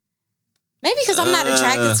maybe because I'm not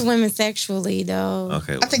attracted to women sexually, though.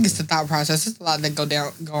 Okay. I think it's the thought process. There's a lot that go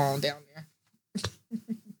on down there.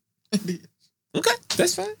 Okay,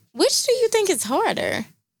 that's fine. Which do you think is harder?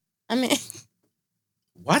 I mean,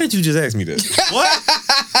 why did you just ask me this? What?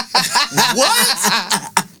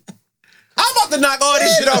 What? I'm about to knock all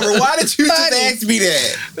this shit over. Why did you just ask me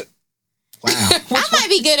that? Wow. I might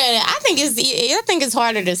be good at it. I think it's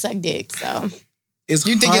harder to suck dick. So, you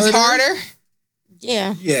think it's harder?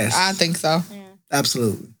 Yeah. Yes. I think so. Yeah.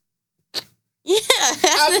 Absolutely. Yeah.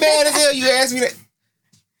 I'm mad as hell you asked me that.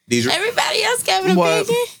 Deidre, Everybody else got an opinion.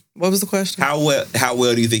 What was the question? how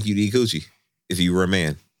well do you think you'd eat coochie if you were a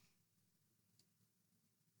man?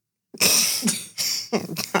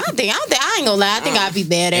 I ain't gonna lie. I think I'd be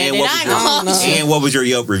bad at it. I ain't gonna lie. And what would your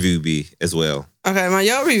Yelp review be as well? Okay, my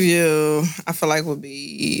Yelp review, I feel like would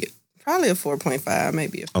be probably a 4.5,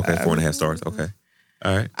 maybe a 5. Okay, 4.5 stars. Okay.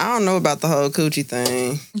 All right. I don't know about the whole coochie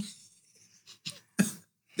thing.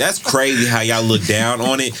 That's crazy how y'all look down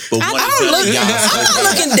on it. But I'm not looking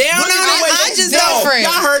down on it. I just don't.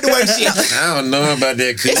 Y'all heard the way she. I don't know about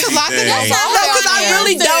that coochie It's a lot thing. that goes on. No, because I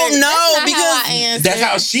really don't know. That's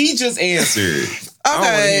how she just answered.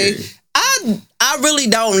 Okay, I really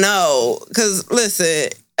don't know. Because listen,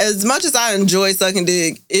 as much as I enjoy sucking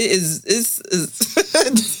dick, it's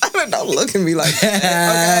don't look at me like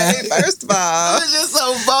that. Okay, first of all, It's just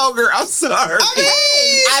so vulgar. I'm sorry.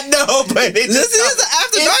 I know, but it's this is an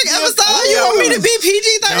after dark episode. You want me to be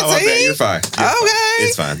PG-13? No, okay, you're fine. Okay.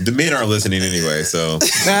 It's fine. The men aren't listening anyway, so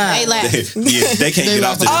They laugh. they can't get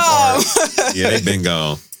off to the part. Yeah, they've been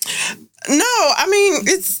gone. No, I mean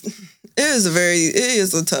it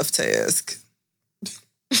is a tough task.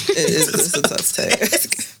 It's a tough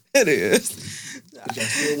task. It is.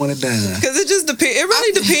 You want it done. Because it just depends. It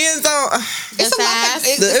really depends on The size.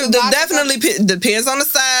 it definitely depends on the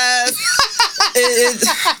size.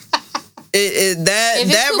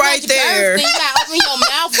 That right there. Then you gotta open your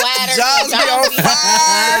mouth wider. Jaws be on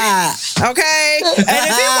fire. Okay, and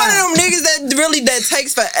if you're one of them niggas that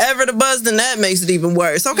takes forever to buzz, then that makes it even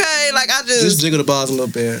worse. Okay, like I Just jiggle the balls a little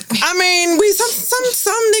bit. I mean,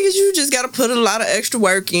 some niggas you just gotta put a lot of extra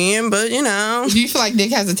work in, but you know. Do you feel like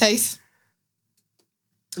dick has a taste?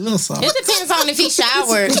 A little soft. It depends on if he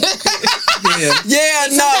showered. Yeah,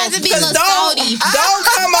 no. Sometimes it be a little salty. Don't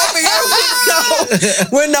come over here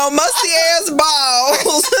with no musty ass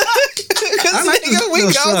balls. Because like nigga, we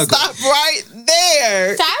little gonna struggle. stop right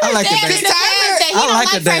there. Tyler like said a it day. depends that he I don't like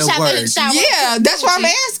a like day fresh of out work. the shower. Yeah, that's why I'm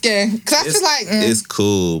asking. Because I feel like It's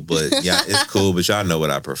cool, but y'all know what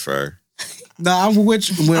I prefer. No, I'm with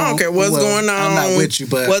you. Well, I don't care what's going on. I'm not with you,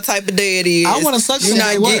 but what type of day it is. I want to suck You're some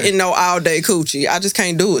not day work. getting no all day coochie. I just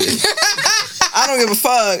can't do it. I don't give a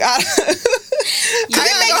fuck.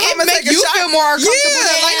 it make you feel more comfortable.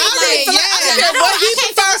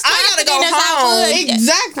 I gotta go home.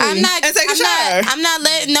 Exactly. I'm not And take a shower. I'm not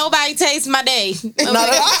letting nobody taste my day. Not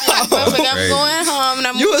at all. I'm going home and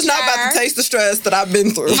I'm You was not about to taste the stress that I've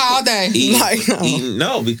been through. all day. Like,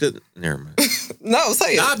 no. No, because never mind. No,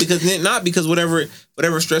 say it. Not because whatever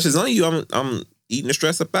stress is on you, I'm eating the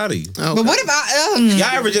stress up out of you. Okay. But what if I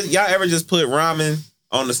Y'all ever just put ramen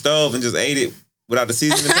on the stove and just ate it without the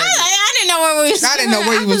seasoning? I didn't know where we was I didn't know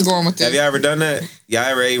where you was going with Have this. you ever done that? Y'all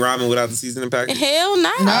ever ate ramen without the seasoning packet? Hell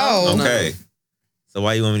no. No. Okay. So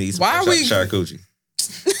why you want me to eat some Why are we- shot coochie?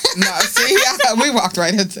 No, see, we walked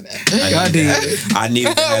right into that. I did. I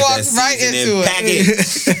needed to have that Walked right seasoning into it.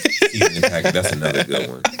 packet. Seasoning packet, that's another good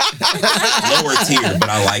one. Lower tier, but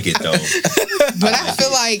I like it though. But I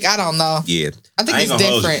feel like, I don't know. Yeah. I think ain't it's gonna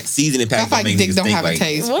hold you. different. Seasoning I packet feel like make dick niggas don't think have a like,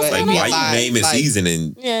 taste. What's but like that? we why you alive, name it like,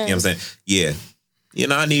 seasoning? Yeah. You know what I'm saying? Yeah. You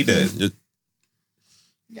know, I need to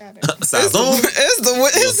got it. sazon.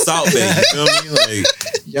 Little salt baby, you feel me? Like,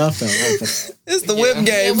 Y'all felt right for that. It's the whip game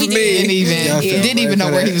Yeah, we for Didn't me. even, Yeah, I felt didn't even right know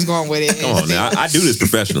for where that. he was going with it. come on now. I do this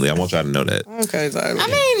professionally. I want y'all to know that. Okay, Tyler. I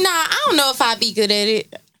mean, nah, I don't know if I'd be good at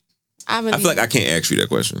it. I feel like I can't ask you that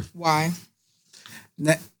question. Why?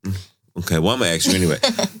 Nah, Okay, well I'm gonna ask you anyway.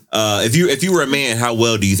 If you were a man, how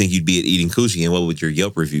well do you think you'd be at eating coochie, and what would your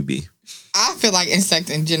Yelp review be? I feel like insect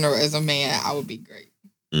in general, as a man, I would be great.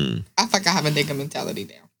 Mm. I feel like I have a nigga mentality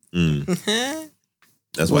now. Mm.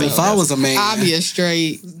 That's why. well, if I was a man, I'll be a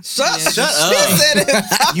straight. Shut Yeah. Shut She up. said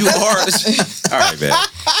it. You are. All right, man.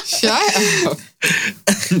 Shut up.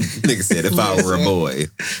 Nigga said if I were a boy.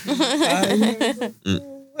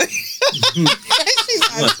 She's You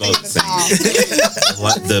weren't supposed to say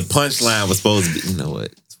it. The punchline was supposed to be. You know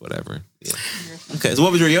what? It's whatever. Yeah. Okay, so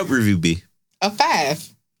what would your Yelp review be? A 5.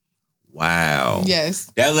 Wow.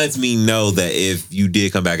 Yes. That lets me know that if you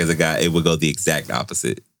did come back as a guy, it would go the exact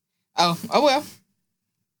opposite. Oh well.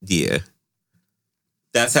 Yeah.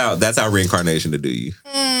 That's how reincarnation to do you.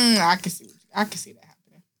 I can see that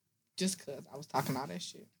happening. Just cause I was talking all that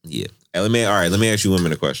shit. Yeah. Hey, let me ask you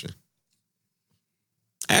women a question.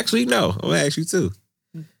 Actually, no. I'm gonna ask you too.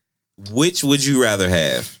 Which would you rather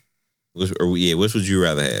have? Which would you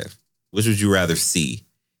rather have? Which would you rather see?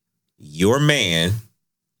 Your man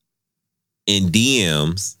in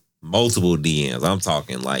DMs, multiple DMs. I'm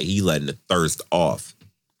talking like he letting the thirst off.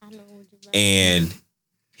 And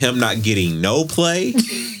him not getting no play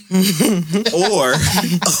or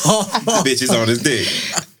bitches on his dick.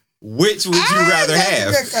 Which would you rather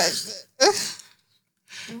have?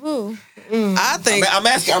 Ooh. I think I'm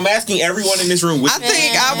asking everyone in this room. Which I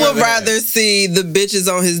think I would rather see the bitches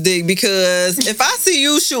on his dick, because if I see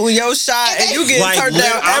you shooting your shot and you get turned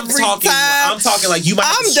down every time, I'm talking like you might.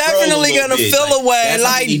 Have I'm to scroll definitely a little gonna bit. feel away. that's how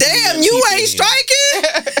Like, many damn, DMs you he ain't getting. striking.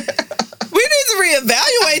 We need to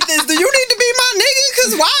reevaluate this. Do you need to be my nigga?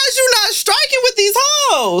 Because why is you not striking with these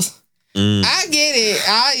hoes? I get it.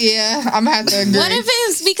 Yeah, I'm gonna have to agree. What if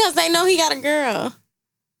it's because they know he got a girl?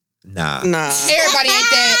 Nah. Everybody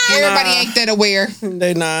ain't that aware.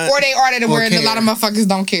 They not. Or they are that aware, and a care. lot of motherfuckers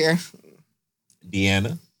don't care.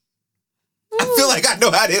 Deanna. I feel like I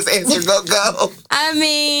know how this answer gonna go. I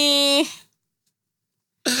mean,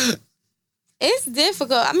 it's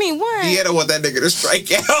difficult. I mean, one, Deanna want that nigga to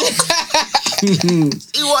strike out. He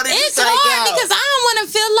wanted to it's strike hard out. because I don't want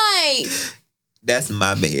to feel like. That's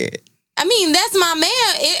my man. I mean, that's my man.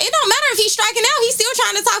 It don't matter if he's striking out. He's still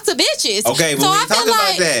trying to talk to bitches. Okay, but so we I ain't talking feel about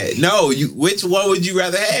like that. No, which one would you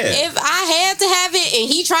rather have? if I had to have it and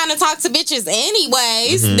he trying to talk to bitches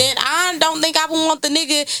anyways, then I don't think I would want the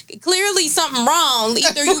nigga. Clearly something wrong.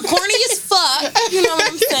 Either you corny as fuck, you know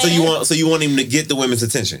what I'm saying? So you want him to get the women's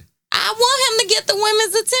attention? I want him to get the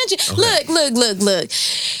women's attention. Okay. Look.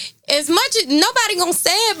 As much as nobody gonna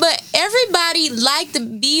say it, but everybody like to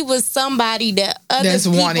be with somebody that other That's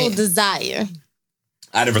people wanted. desire.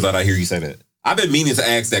 I never thought I'd hear you say that. I've been meaning to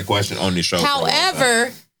ask that question on this show. for a long time.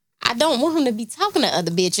 However, I don't want him to be talking to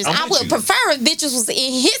other bitches. I'm I with would you. prefer if bitches was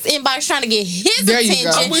in his inbox trying to get his There you go.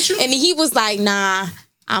 attention, I'm with you. and he was like, "Nah,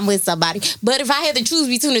 I'm with somebody." But if I had to choose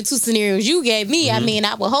between the two scenarios you gave me, I mean,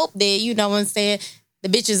 I would hope that, you know what I'm saying, the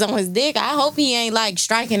bitch is on his dick. I hope he ain't like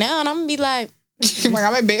striking out. I'm gonna be like, Like,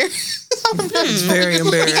 I'm embarrassed. It's very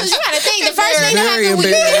embarrassing. because you gotta think the first thing that Very happened when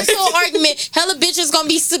you get embarrassed. into an argument, hella bitches gonna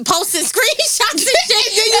be posting screenshots and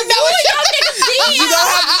shit. You know what? You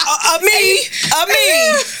gonna have me.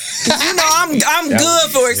 You know, I'm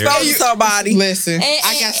good for exposing somebody. Listen, And-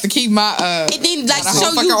 I got to keep my And then like the show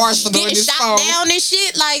whole fucking you arsenal in getting this shot phone. down and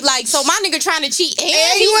shit. Like so my nigga trying to cheat and And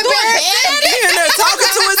he's you doing embarrassed. bad at He it. in there talking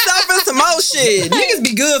to himself and some more shit. Niggas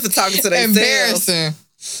be good for talking to themselves. embarrassing.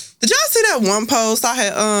 Did y'all see that one post? I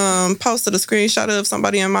had posted a screenshot of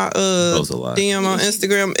somebody in my Post a lot. DM on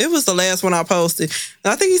Instagram. It was the last one I posted.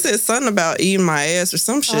 And I think he said something about eating my ass or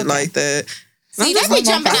some shit like that. See, they be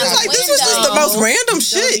jumping I out was the like, this was just the most random I don't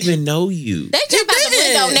shit. even know you. They jump out the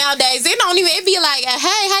did. window nowadays. It don't even. It be like,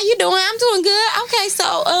 hey, how you doing? I'm doing good. Okay,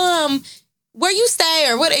 so where you stay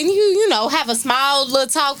or what? And you know have a small little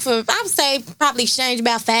talk for. I would say probably exchange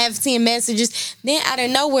about 5-10 messages. Then out of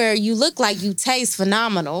nowhere, you look like you taste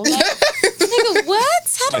phenomenal. Like, nigga,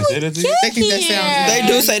 what? How do I we said it to get you? They think that here? sounds- They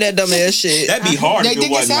do say that dumb ass shit. That'd be hard They if it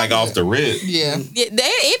think it wasn't like sounds off the rip. Yeah.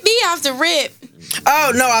 It be off the rip.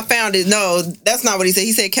 Oh no, I found it. No, that's not what he said.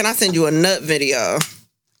 He said, "Can I send you a nut video?"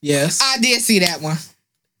 Yes. I did see that one.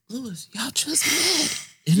 Lewis, y'all just met.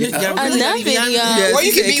 A nut video. Yes, Or he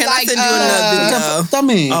you could said, be "Can like, I send you a nut video?" I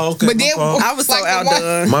mean, Oh, okay. But then, I was so like the one-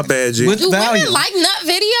 outdone. my bad, G. with Do value. women like nut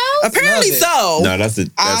videos? Apparently Love it. so. No, that's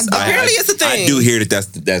Apparently it's a thing. I do hear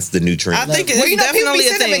that's the new trend. I think it's Well, you know, people definitely be a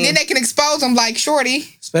sending them and then thing. they can expose them like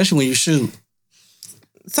Shorty Especially when you shoot.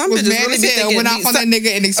 Some was bitches mad really as be hell, thinking went off on that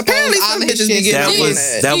nigga and exposed apparently all some of his bitches be shit. getting that on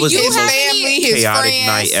was that Do was you the his have most family, his chaotic friends.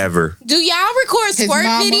 night ever. Do y'all record His squirt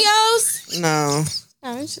mama. videos? No.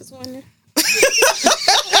 I was just wondering.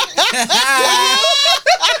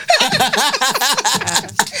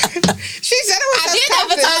 She said it was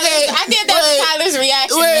I did that for Tyler's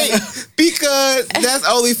reaction. Because that's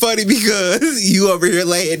only funny because you over here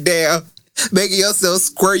laying down, making yourself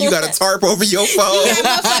squirt. You got a tarp over your phone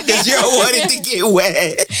because you don't want it to get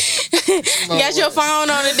wet. You got your phone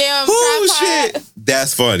on the damn Oh tripod. shit,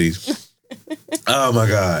 that's funny. Oh my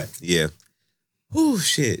god, yeah. Oh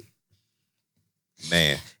shit,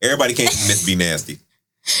 man. Everybody can't be Miss Be Nasty.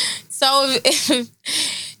 So if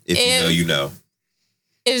If you know, you know.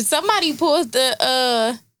 if somebody pulls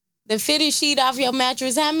the fitted sheet off your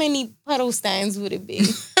mattress, how many puddle stains would it be?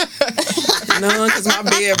 None, because my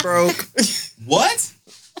bed broke. What?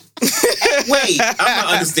 Wait, I'm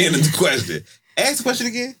not understanding the question. Ask the question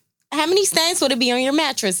again. How many stains would it be on your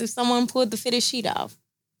mattress if someone pulled the fitted sheet off?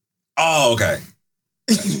 Oh, okay.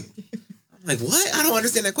 I'm like, what? I don't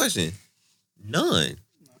understand that question. None.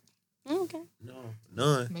 Okay. No,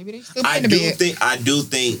 none. Maybe they still in the bed. I do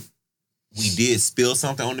think we did spill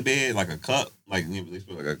something on the bed, like a cup. Like we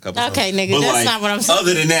spilled like a cup. Or Okay, something. nigga, But that's like, not what I'm saying.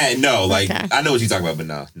 Other than that, no. Like Okay. I know what you're talking about, but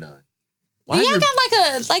no, none. Why Do is y'all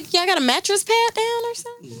your got y'all got a mattress pad down or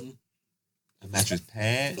something? a mattress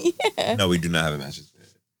pad? Yeah. No, we do not have a mattress pad.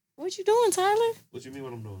 What you doing, Tyler? What you mean?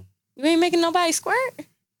 What I'm doing? You ain't making nobody squirt?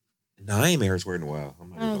 No, I ain't made her swear in a while. I'm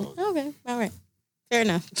not gonna lie. Okay. All right. Fair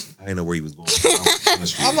enough. I didn't know where he was going.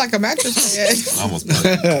 I'm like a mattress pad. I almost punched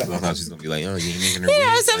her. I thought she was gonna be like, "Oh, you ain't making her."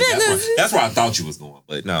 Yeah, weird. sometimes That's where I thought you was going,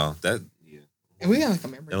 but no, that yeah. If we got like a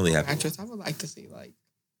memory It only foam happened mattress, I would like to see like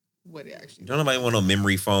what it actually. Don't nobody want no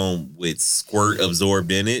memory foam with squirt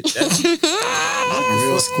absorbed in it. That's,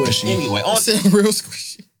 Real squishy. anyway, on, It's real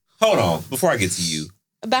squishy. hold on. Before I get to you,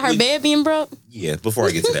 About her bed being broke? yeah. Before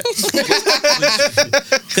I get to that,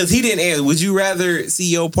 because he didn't answer. Would you rather see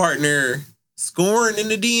your partner scoring in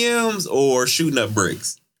the DMs or shooting up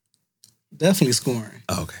bricks? Definitely scoring.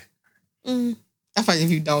 Okay. Mm. I feel like if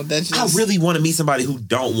you don't, that's just. I really want to meet somebody who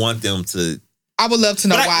don't want them to. I would love to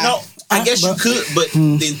know But why. I guess you but- could, but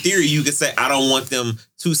in theory, you could say I don't want them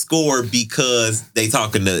to score because they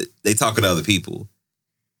talking to other people.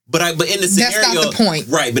 But in the scenario, That's not the point.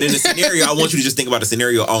 right? But in the scenario, I want you to just think about the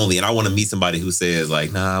scenario only, and I want to meet somebody who says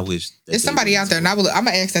like, "Nah, I wish." that There's they somebody would out there, and score." I'm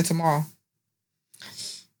gonna ask that tomorrow.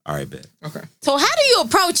 All right, bet. Okay. So how do you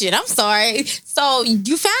approach it? I'm sorry. So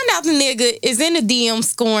you found out the nigga is in the DM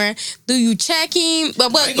scoring. Do you check him?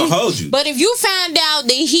 But I ain't gonna hold you. But if you find out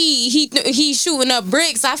that he's shooting up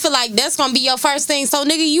bricks, I feel like that's gonna be your first thing. So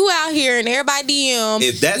nigga, you out here and everybody DM.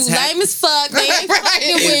 If that's you hap- lame as fuck. They ain't Right. fucking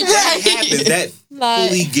If with that you. happens, that Like-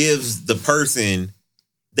 fully gives the person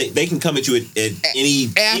they can come at you at any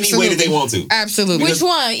way that they want to. Absolutely. Which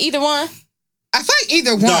one? Either one? I think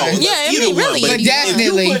either one. No, Yeah, I either mean, one, really, but but if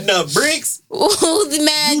definitely. you putting up bricks, Ooh,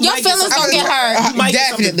 man, You your might get feelings something- gonna get hurt. you might get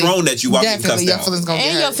something Definitely. thrown at you while getting Definitely, cussed your out. feelings gonna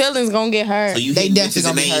And get your hurt. feelings gonna get hurt. So you They hitting definitely bitches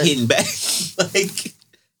and gonna they be ain't hurt. hitting back. Like,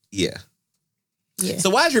 yeah. Yeah. So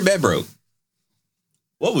why's your bed broke?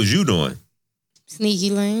 What was you doing? Sneaky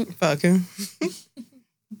link. Fucking.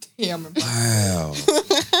 Yeah, I remember. Wow.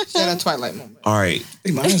 Shout out Twilight moment. All right.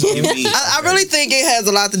 Hey, mine's on. Give me- I really think it has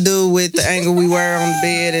a lot to do with the angle we were on the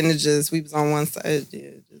bed, and we was on one side. Yeah,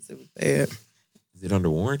 it was bad. Is it under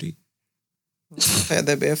warranty? I've had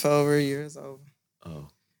that bed for over a year. It's over. Oh.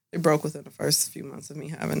 It broke within the first few months of me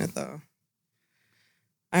having it, though.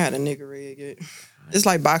 I had a nigga rig it. It's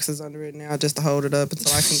like boxes under it now just to hold it up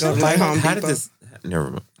until I can go to like Home How Depot. did this?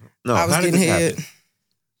 Never mind. No, I was how did getting this hit. happen?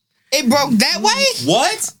 It broke that way?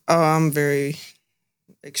 What? Oh, I'm very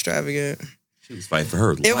extravagant. She was fighting for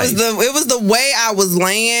her life. It was the way I was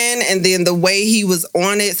laying, and then the way he was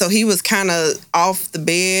on it. So he was kind of off the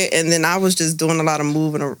bed, and then I was just doing a lot of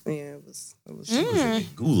moving. Yeah, it was. She was in a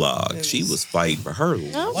gulag. She was fighting for her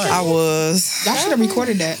life. I was. Y'all should have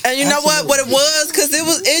recorded that. And you know what? What it was? Because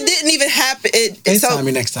it didn't even happen. FaceTime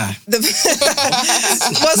me next time.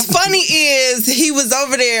 What's funny is he was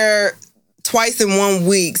over there twice in 1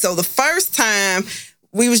 week. So the first time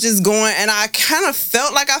we was just going, and I kind of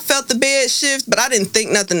felt like I felt the bed shift, but I didn't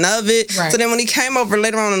think nothing of it. Right. So then when he came over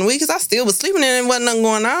later on in the week, because I still was sleeping and there wasn't nothing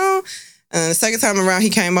going on. And the second time around, he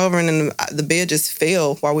came over and then the bed just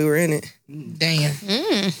fell while we were in it. Damn.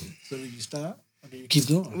 So did you stop? Or did you keep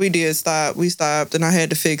going? We did stop. We stopped, and I had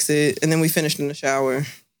to fix it, and then we finished in the shower.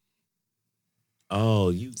 Oh,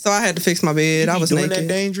 you So I had to fix my bed. I was doing naked. that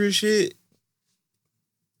dangerous shit?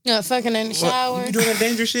 Yeah, fucking in the shower. You doing that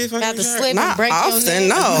dangerous shit? Fucking About in to the shower? slip and Not break often, your neck.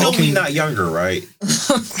 no. You know we not younger, right?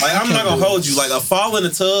 Like, I'm not gonna hold you. Like, a fall in the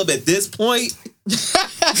tub at this point,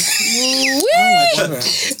 It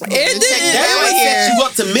would set you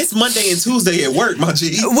up to miss Monday and Tuesday at work, my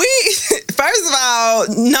G. First of all,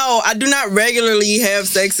 no, I do not regularly have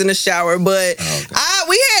sex in the shower, but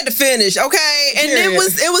we had to finish, okay? And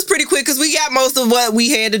it was pretty quick because we got most of what we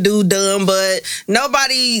had to do done, but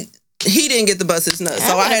he didn't get to bust his nut,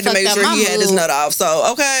 so I had to make sure he had his nut off.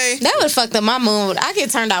 So, okay. That would fucked up my mood. I get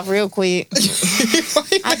turned off real quick.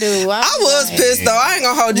 I do. I was pissed though. I ain't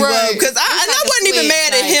gonna hold you up because I wasn't even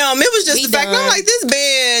mad at him. It was just the fact I'm like, this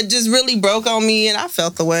bed just really broke on me, and I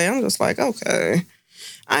felt the way. I'm just like, okay,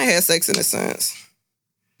 I ain't had sex in a sense.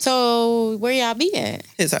 So where y'all be at?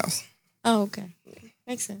 His house. Oh, okay,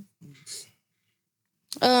 makes sense.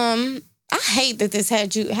 I hate that this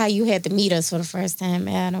had you how you had to meet us for the first time,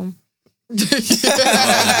 Adam. When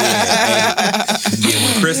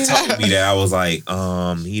Chris told me that, I was like,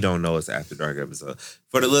 he don't know it's After Dark episode.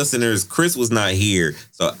 For the listeners, Chris was not here,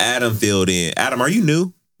 so Adam filled in. Adam, are you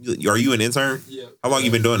new? Are you an intern? Yeah. How long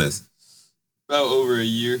you been doing this? About over a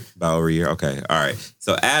year. About over a year? Okay. All right.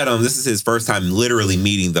 So Adam, this is his first time literally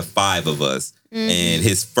meeting the five of us. And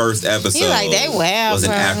his first episode was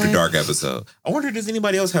an After Dark episode. I wonder, does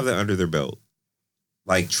anybody else have that under their belt?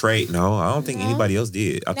 Like Trey? No, I don't think anybody else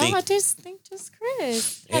did. I just think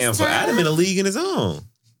Chris. Damn, so Adam in a league in his own.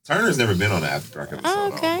 Turner's never been on an After Dark episode.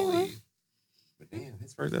 Oh, okay. I don't believe. But damn,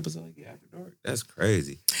 his first episode, After Dark. That's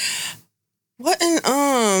crazy. What in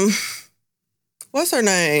what's her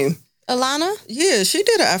name? Alana? Yeah, she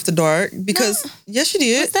did an After Dark because yes, she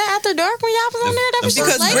did. Was that After Dark when y'all was on there? That was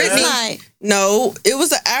because late Brittany. night. No, it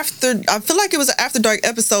was I feel like it was an After Dark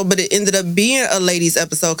episode, but it ended up being a ladies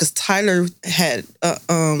episode because Tyler had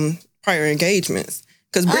prior engagements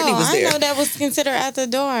because Brittany was there. I know that was considered After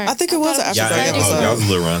Dark. I think it was an After Dark episode. Y'all was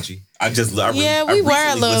a little raunchy. I we were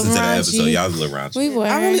a little listened to that raunchy. episode. Y'all was a little raunchy. We were.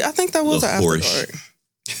 I think that was an After Porridge. Dark.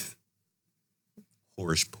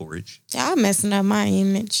 Porridge. Y'all messing up my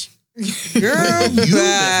image. Girl,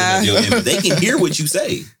 bye. They can hear what you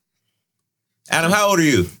say. Adam, how old are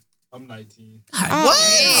you? I'm 19. What?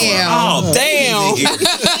 Oh, damn.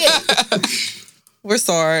 We're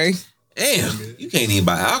sorry. Damn. You can't even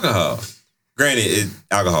buy alcohol. Granted,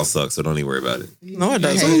 alcohol sucks, so don't even worry about it. No, it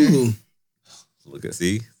doesn't. Ooh. Look,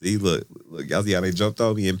 look, y'all see how they jumped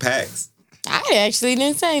on me in packs? I actually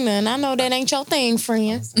didn't say nothing. I know that ain't your thing,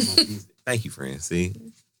 friends. Thank you, friend. See,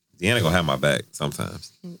 Deanna gonna have my back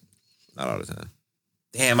sometimes. Not all the time.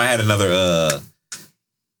 Damn, I had another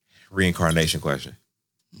reincarnation question.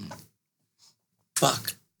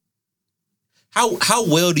 Fuck. How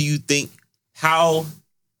well do you think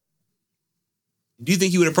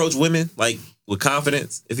you would approach women like with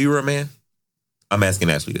confidence if you were a man? I'm asking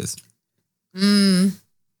Ashley this. I'm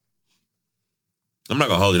not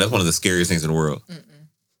gonna hold you. That's one of the scariest things in the world.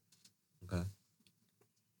 Okay.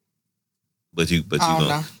 But you gonna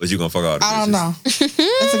fuck all the bitches. I don't know.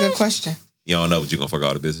 That's a good question. You don't know, but you gonna fuck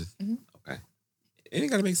all the business. Okay. It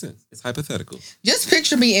ain't gotta make sense. It's hypothetical. Just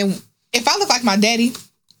picture me, and if I look like my daddy,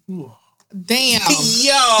 damn.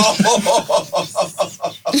 Yo.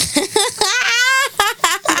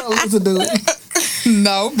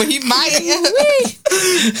 No, but he might.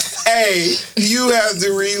 Hey, you have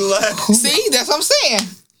to relax. See, that's what I'm saying.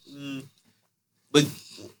 But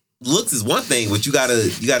looks is one thing, but you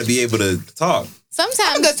gotta be able to talk. I'm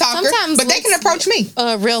a good talker, but they can approach me.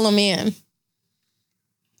 Reel them in.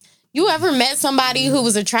 You ever met somebody who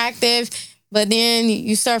was attractive, but then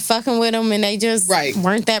you start fucking with them and they just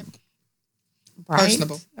weren't that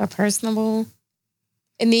personable?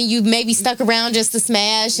 And then you maybe stuck around just to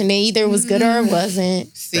smash, and then either it was good or it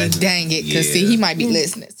wasn't. See, dang it, because he might be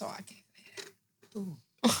listening, so I can't.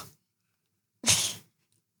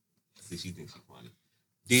 See, she thinks she's funny.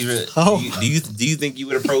 Deidre, do you think you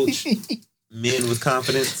would approach men with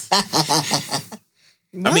confidence? I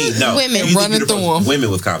mean, no. Women running through them.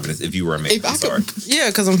 Women with confidence if you were a man. I'm sorry. Yeah,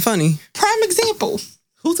 because I'm funny. Prime example.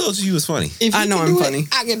 Who told you was funny? If I know I'm funny.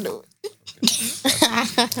 I can do it.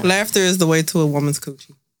 Laughter is the way to a woman's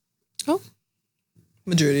coochie. Oh.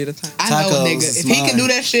 Majority of the time. I know, nigga. If he can do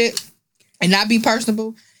that shit and not be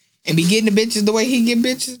personable and be getting the bitches the way he get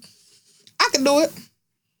bitches, I can do it.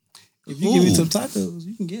 If you give me some tacos,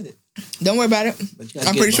 you can get it. Don't worry about it. But you gotta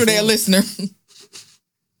I'm get pretty sure they're a before. listener.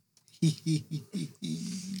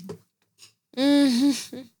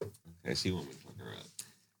 Okay, she want me to fuck her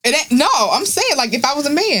up. No, I'm saying like if I was a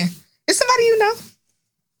man, it's somebody you know.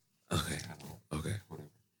 Okay, okay, whatever.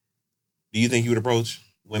 Do you think you would approach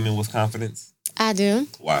women with confidence? I do.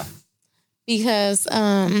 Why? Because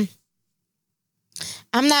I'm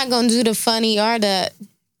not gonna do the funny or the.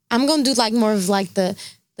 I'm gonna do like more of like the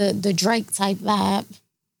Drake type vibe.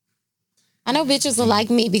 I know bitches will like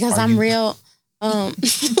me because I'm real. I'm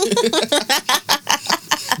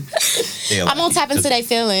gonna tap into their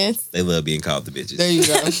feelings. They love being called the bitches. There you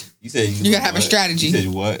go. You said You gotta have a strategy. You said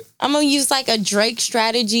what? I'm gonna use like a Drake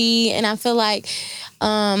strategy, and I feel like Do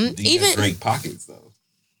you even have Drake pockets though?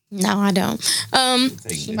 no, I don't.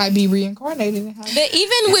 She might be reincarnated in her. But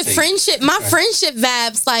even with friendship, my friendship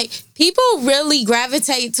vibes, like people really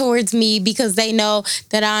gravitate towards me because they know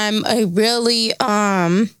that I'm a really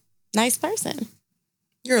nice person.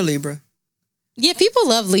 You're a Libra. Yeah, people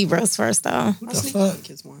love Libras first though. What the fuck?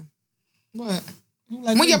 Is one. What?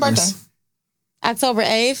 Like When your birthday? Libras. October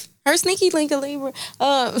 8th. Her sneaky link of Libra.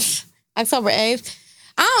 October 8th.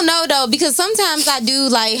 I don't know though, because sometimes I do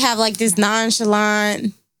like have like this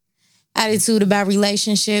nonchalant attitude about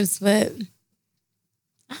relationships, but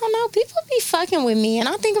I don't know. People be fucking with me, and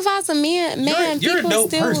I think if I was a man, You're a people dope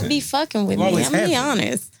still person. would be fucking with You me. always I'm gonna be have been.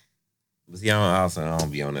 honest. But see, I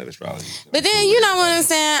don't be on that astrology. But then you know what I'm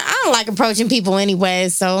saying? I don't like approaching people anyway,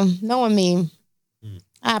 so knowing me,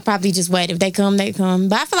 I probably just wait. If they come, they come.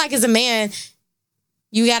 But I feel like as a man,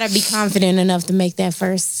 you gotta be confident enough to make that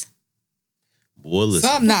first. Boy,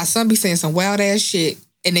 listen. Some be saying some wild ass shit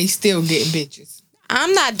and they still getting bitches.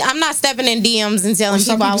 I'm not stepping in DMs and telling Or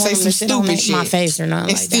some people I people want say them to some sit on stupid my shit. face or nothing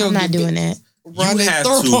They like that. still I'm not get doing bitches. that. You have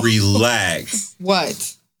to relax.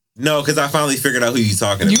 What? No, because I finally figured out who you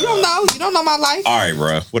talking You about. don't know. You don't know my life. All right,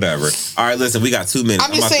 bro. Whatever. All right, listen. We got 2 minutes.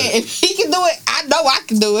 I'm just about saying, if he can do it, I know I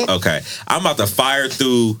can do it. Okay. I'm about to fire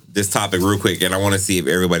through this topic real quick, and I want to see if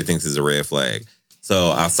everybody thinks it's a red flag.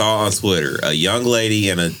 So I saw on Twitter a young lady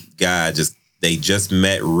and a guy just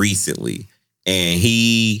met recently, and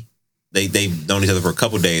they've known each other for a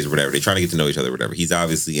couple days or whatever. They're trying to get to know each other or whatever. He's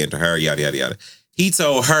obviously into her, yada, yada, yada. He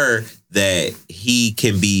told her that he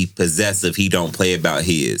can be possessive. He don't play about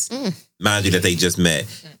his. Mind you that they just met.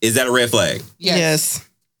 Is that a red flag? Yes.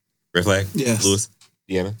 Red flag? Yes. Lewis?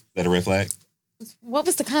 Deanna? Is that a red flag? What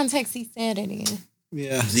was the context he said it in?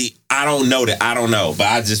 Yeah. See, I don't know that. I don't know. But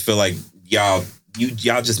I just feel like y'all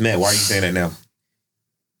just met. Why are you saying that now?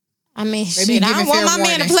 I mean, Maybe shit, I give don't a want fair my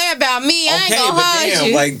man to warning. play about me. I ain't gonna but hold damn,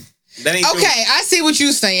 you. like that ain't Okay, I see what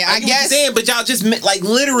you're saying. I I get what guess. you're saying, but y'all just met, like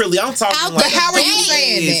literally. I'm talking Out like the- How are you Hey.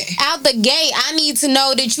 saying that? Out the gate, I need to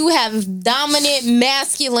know that you have dominant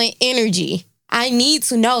masculine energy. I need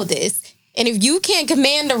to know this. And if you can't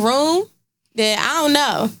command the room, then I don't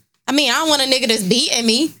know. I mean, I don't want a nigga that's beating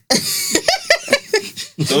me.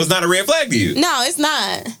 So it's not a red flag to you. No, it's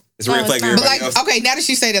not. It's a red flag to not. But everybody like, else. okay, now that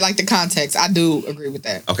you say that, like the context, I do agree with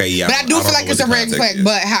that. Okay, yeah. But I do feel like it's a red flag.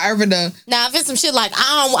 But however, Now, if it's some shit like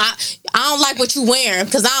I don't like what you wearing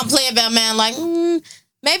because I don't play about man. Like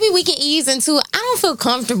maybe we can ease into it. I don't feel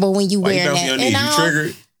comfortable when you Why you wear bouncing that. your knees? And You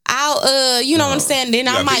triggered? I'll you know what I'm saying. Then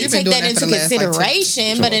I Yeah, might you've been take doing that that for into the last, like, 10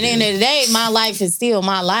 consideration. But at the end of the day, my life is still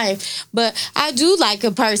my life. But I do like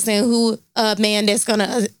a person a man that's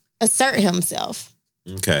gonna assert himself.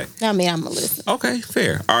 Okay. I mean, I'm a listen. Okay,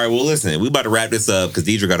 fair. All right, well, listen, we about to wrap this up because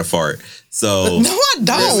Deidre got a fart. So no, I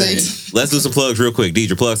don't. listen, let's do some plugs real quick.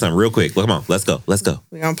 Deidre, plug something real quick. Come on, let's go. Let's go.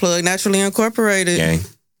 We're going to plug Naturally Incorporated. Gang.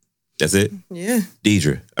 That's it? Yeah.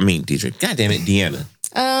 Deidre. God damn it, Deanna.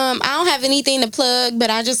 I don't have anything to plug, but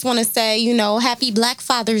I just want to say, happy Black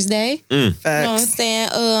Father's Day. Facts. You know what I'm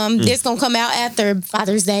saying? This gonna come out after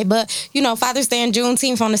Father's Day, but Father's Day and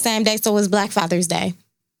Juneteenth on the same day, so it's Black Father's Day.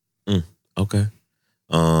 Okay.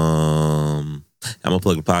 I'm gonna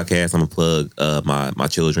plug the podcast. I'm gonna plug my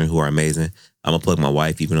children who are amazing. I'm gonna plug my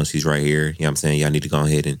wife, even though she's right here. You know what I'm saying? Y'all need to go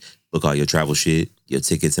ahead and book all your travel shit, your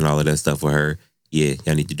tickets and all of that stuff for her. Yeah,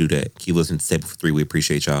 y'all need to do that. Keep listening to Table for 3. We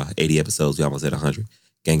appreciate y'all. 80 episodes. We almost at 100.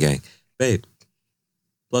 Gang, gang. Babe,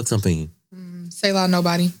 plug something. Say loud,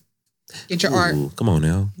 nobody. Get your art. Ooh, come on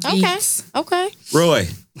now. Okay. Roy,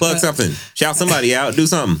 plug something. Shout somebody out. Do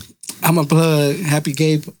something. I'm gonna plug Happy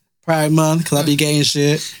Gay Pride Month because I be gay and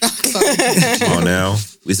shit. Come on now.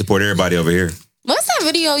 We support everybody over here. What's that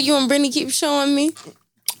video you and Brittany keep showing me?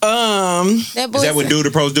 That boy Is that what Dude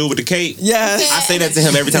the Pros do with the cake? Yes. I say that to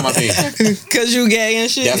him every time I see him. Because you gay and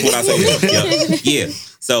shit. That's what I say to him. Yep. Yeah.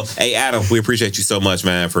 So, hey, Adam, we appreciate you so much,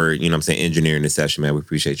 man, for, engineering this session, man. We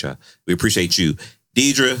appreciate y'all. We appreciate you.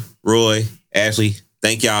 Deidre, Roy, Ashley,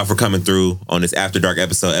 Thank y'all for coming through on this After Dark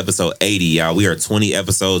episode 80, y'all. We are 20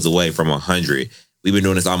 episodes away from 100. We've been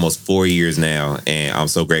doing this almost 4 years now, and I'm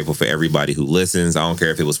so grateful for everybody who listens. I don't care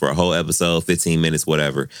if it was for a whole episode, 15 minutes,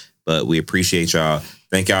 whatever, but we appreciate y'all.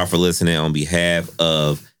 Thank y'all for listening. On behalf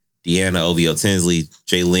of Deanna, OVO Tinsley,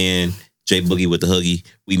 Jay Lynn, Jay Boogie with the Hoogie,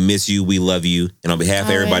 we miss you, we love you, and on behalf of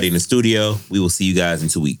everybody in the studio, we will see you guys in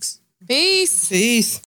 2 weeks. Peace. Peace.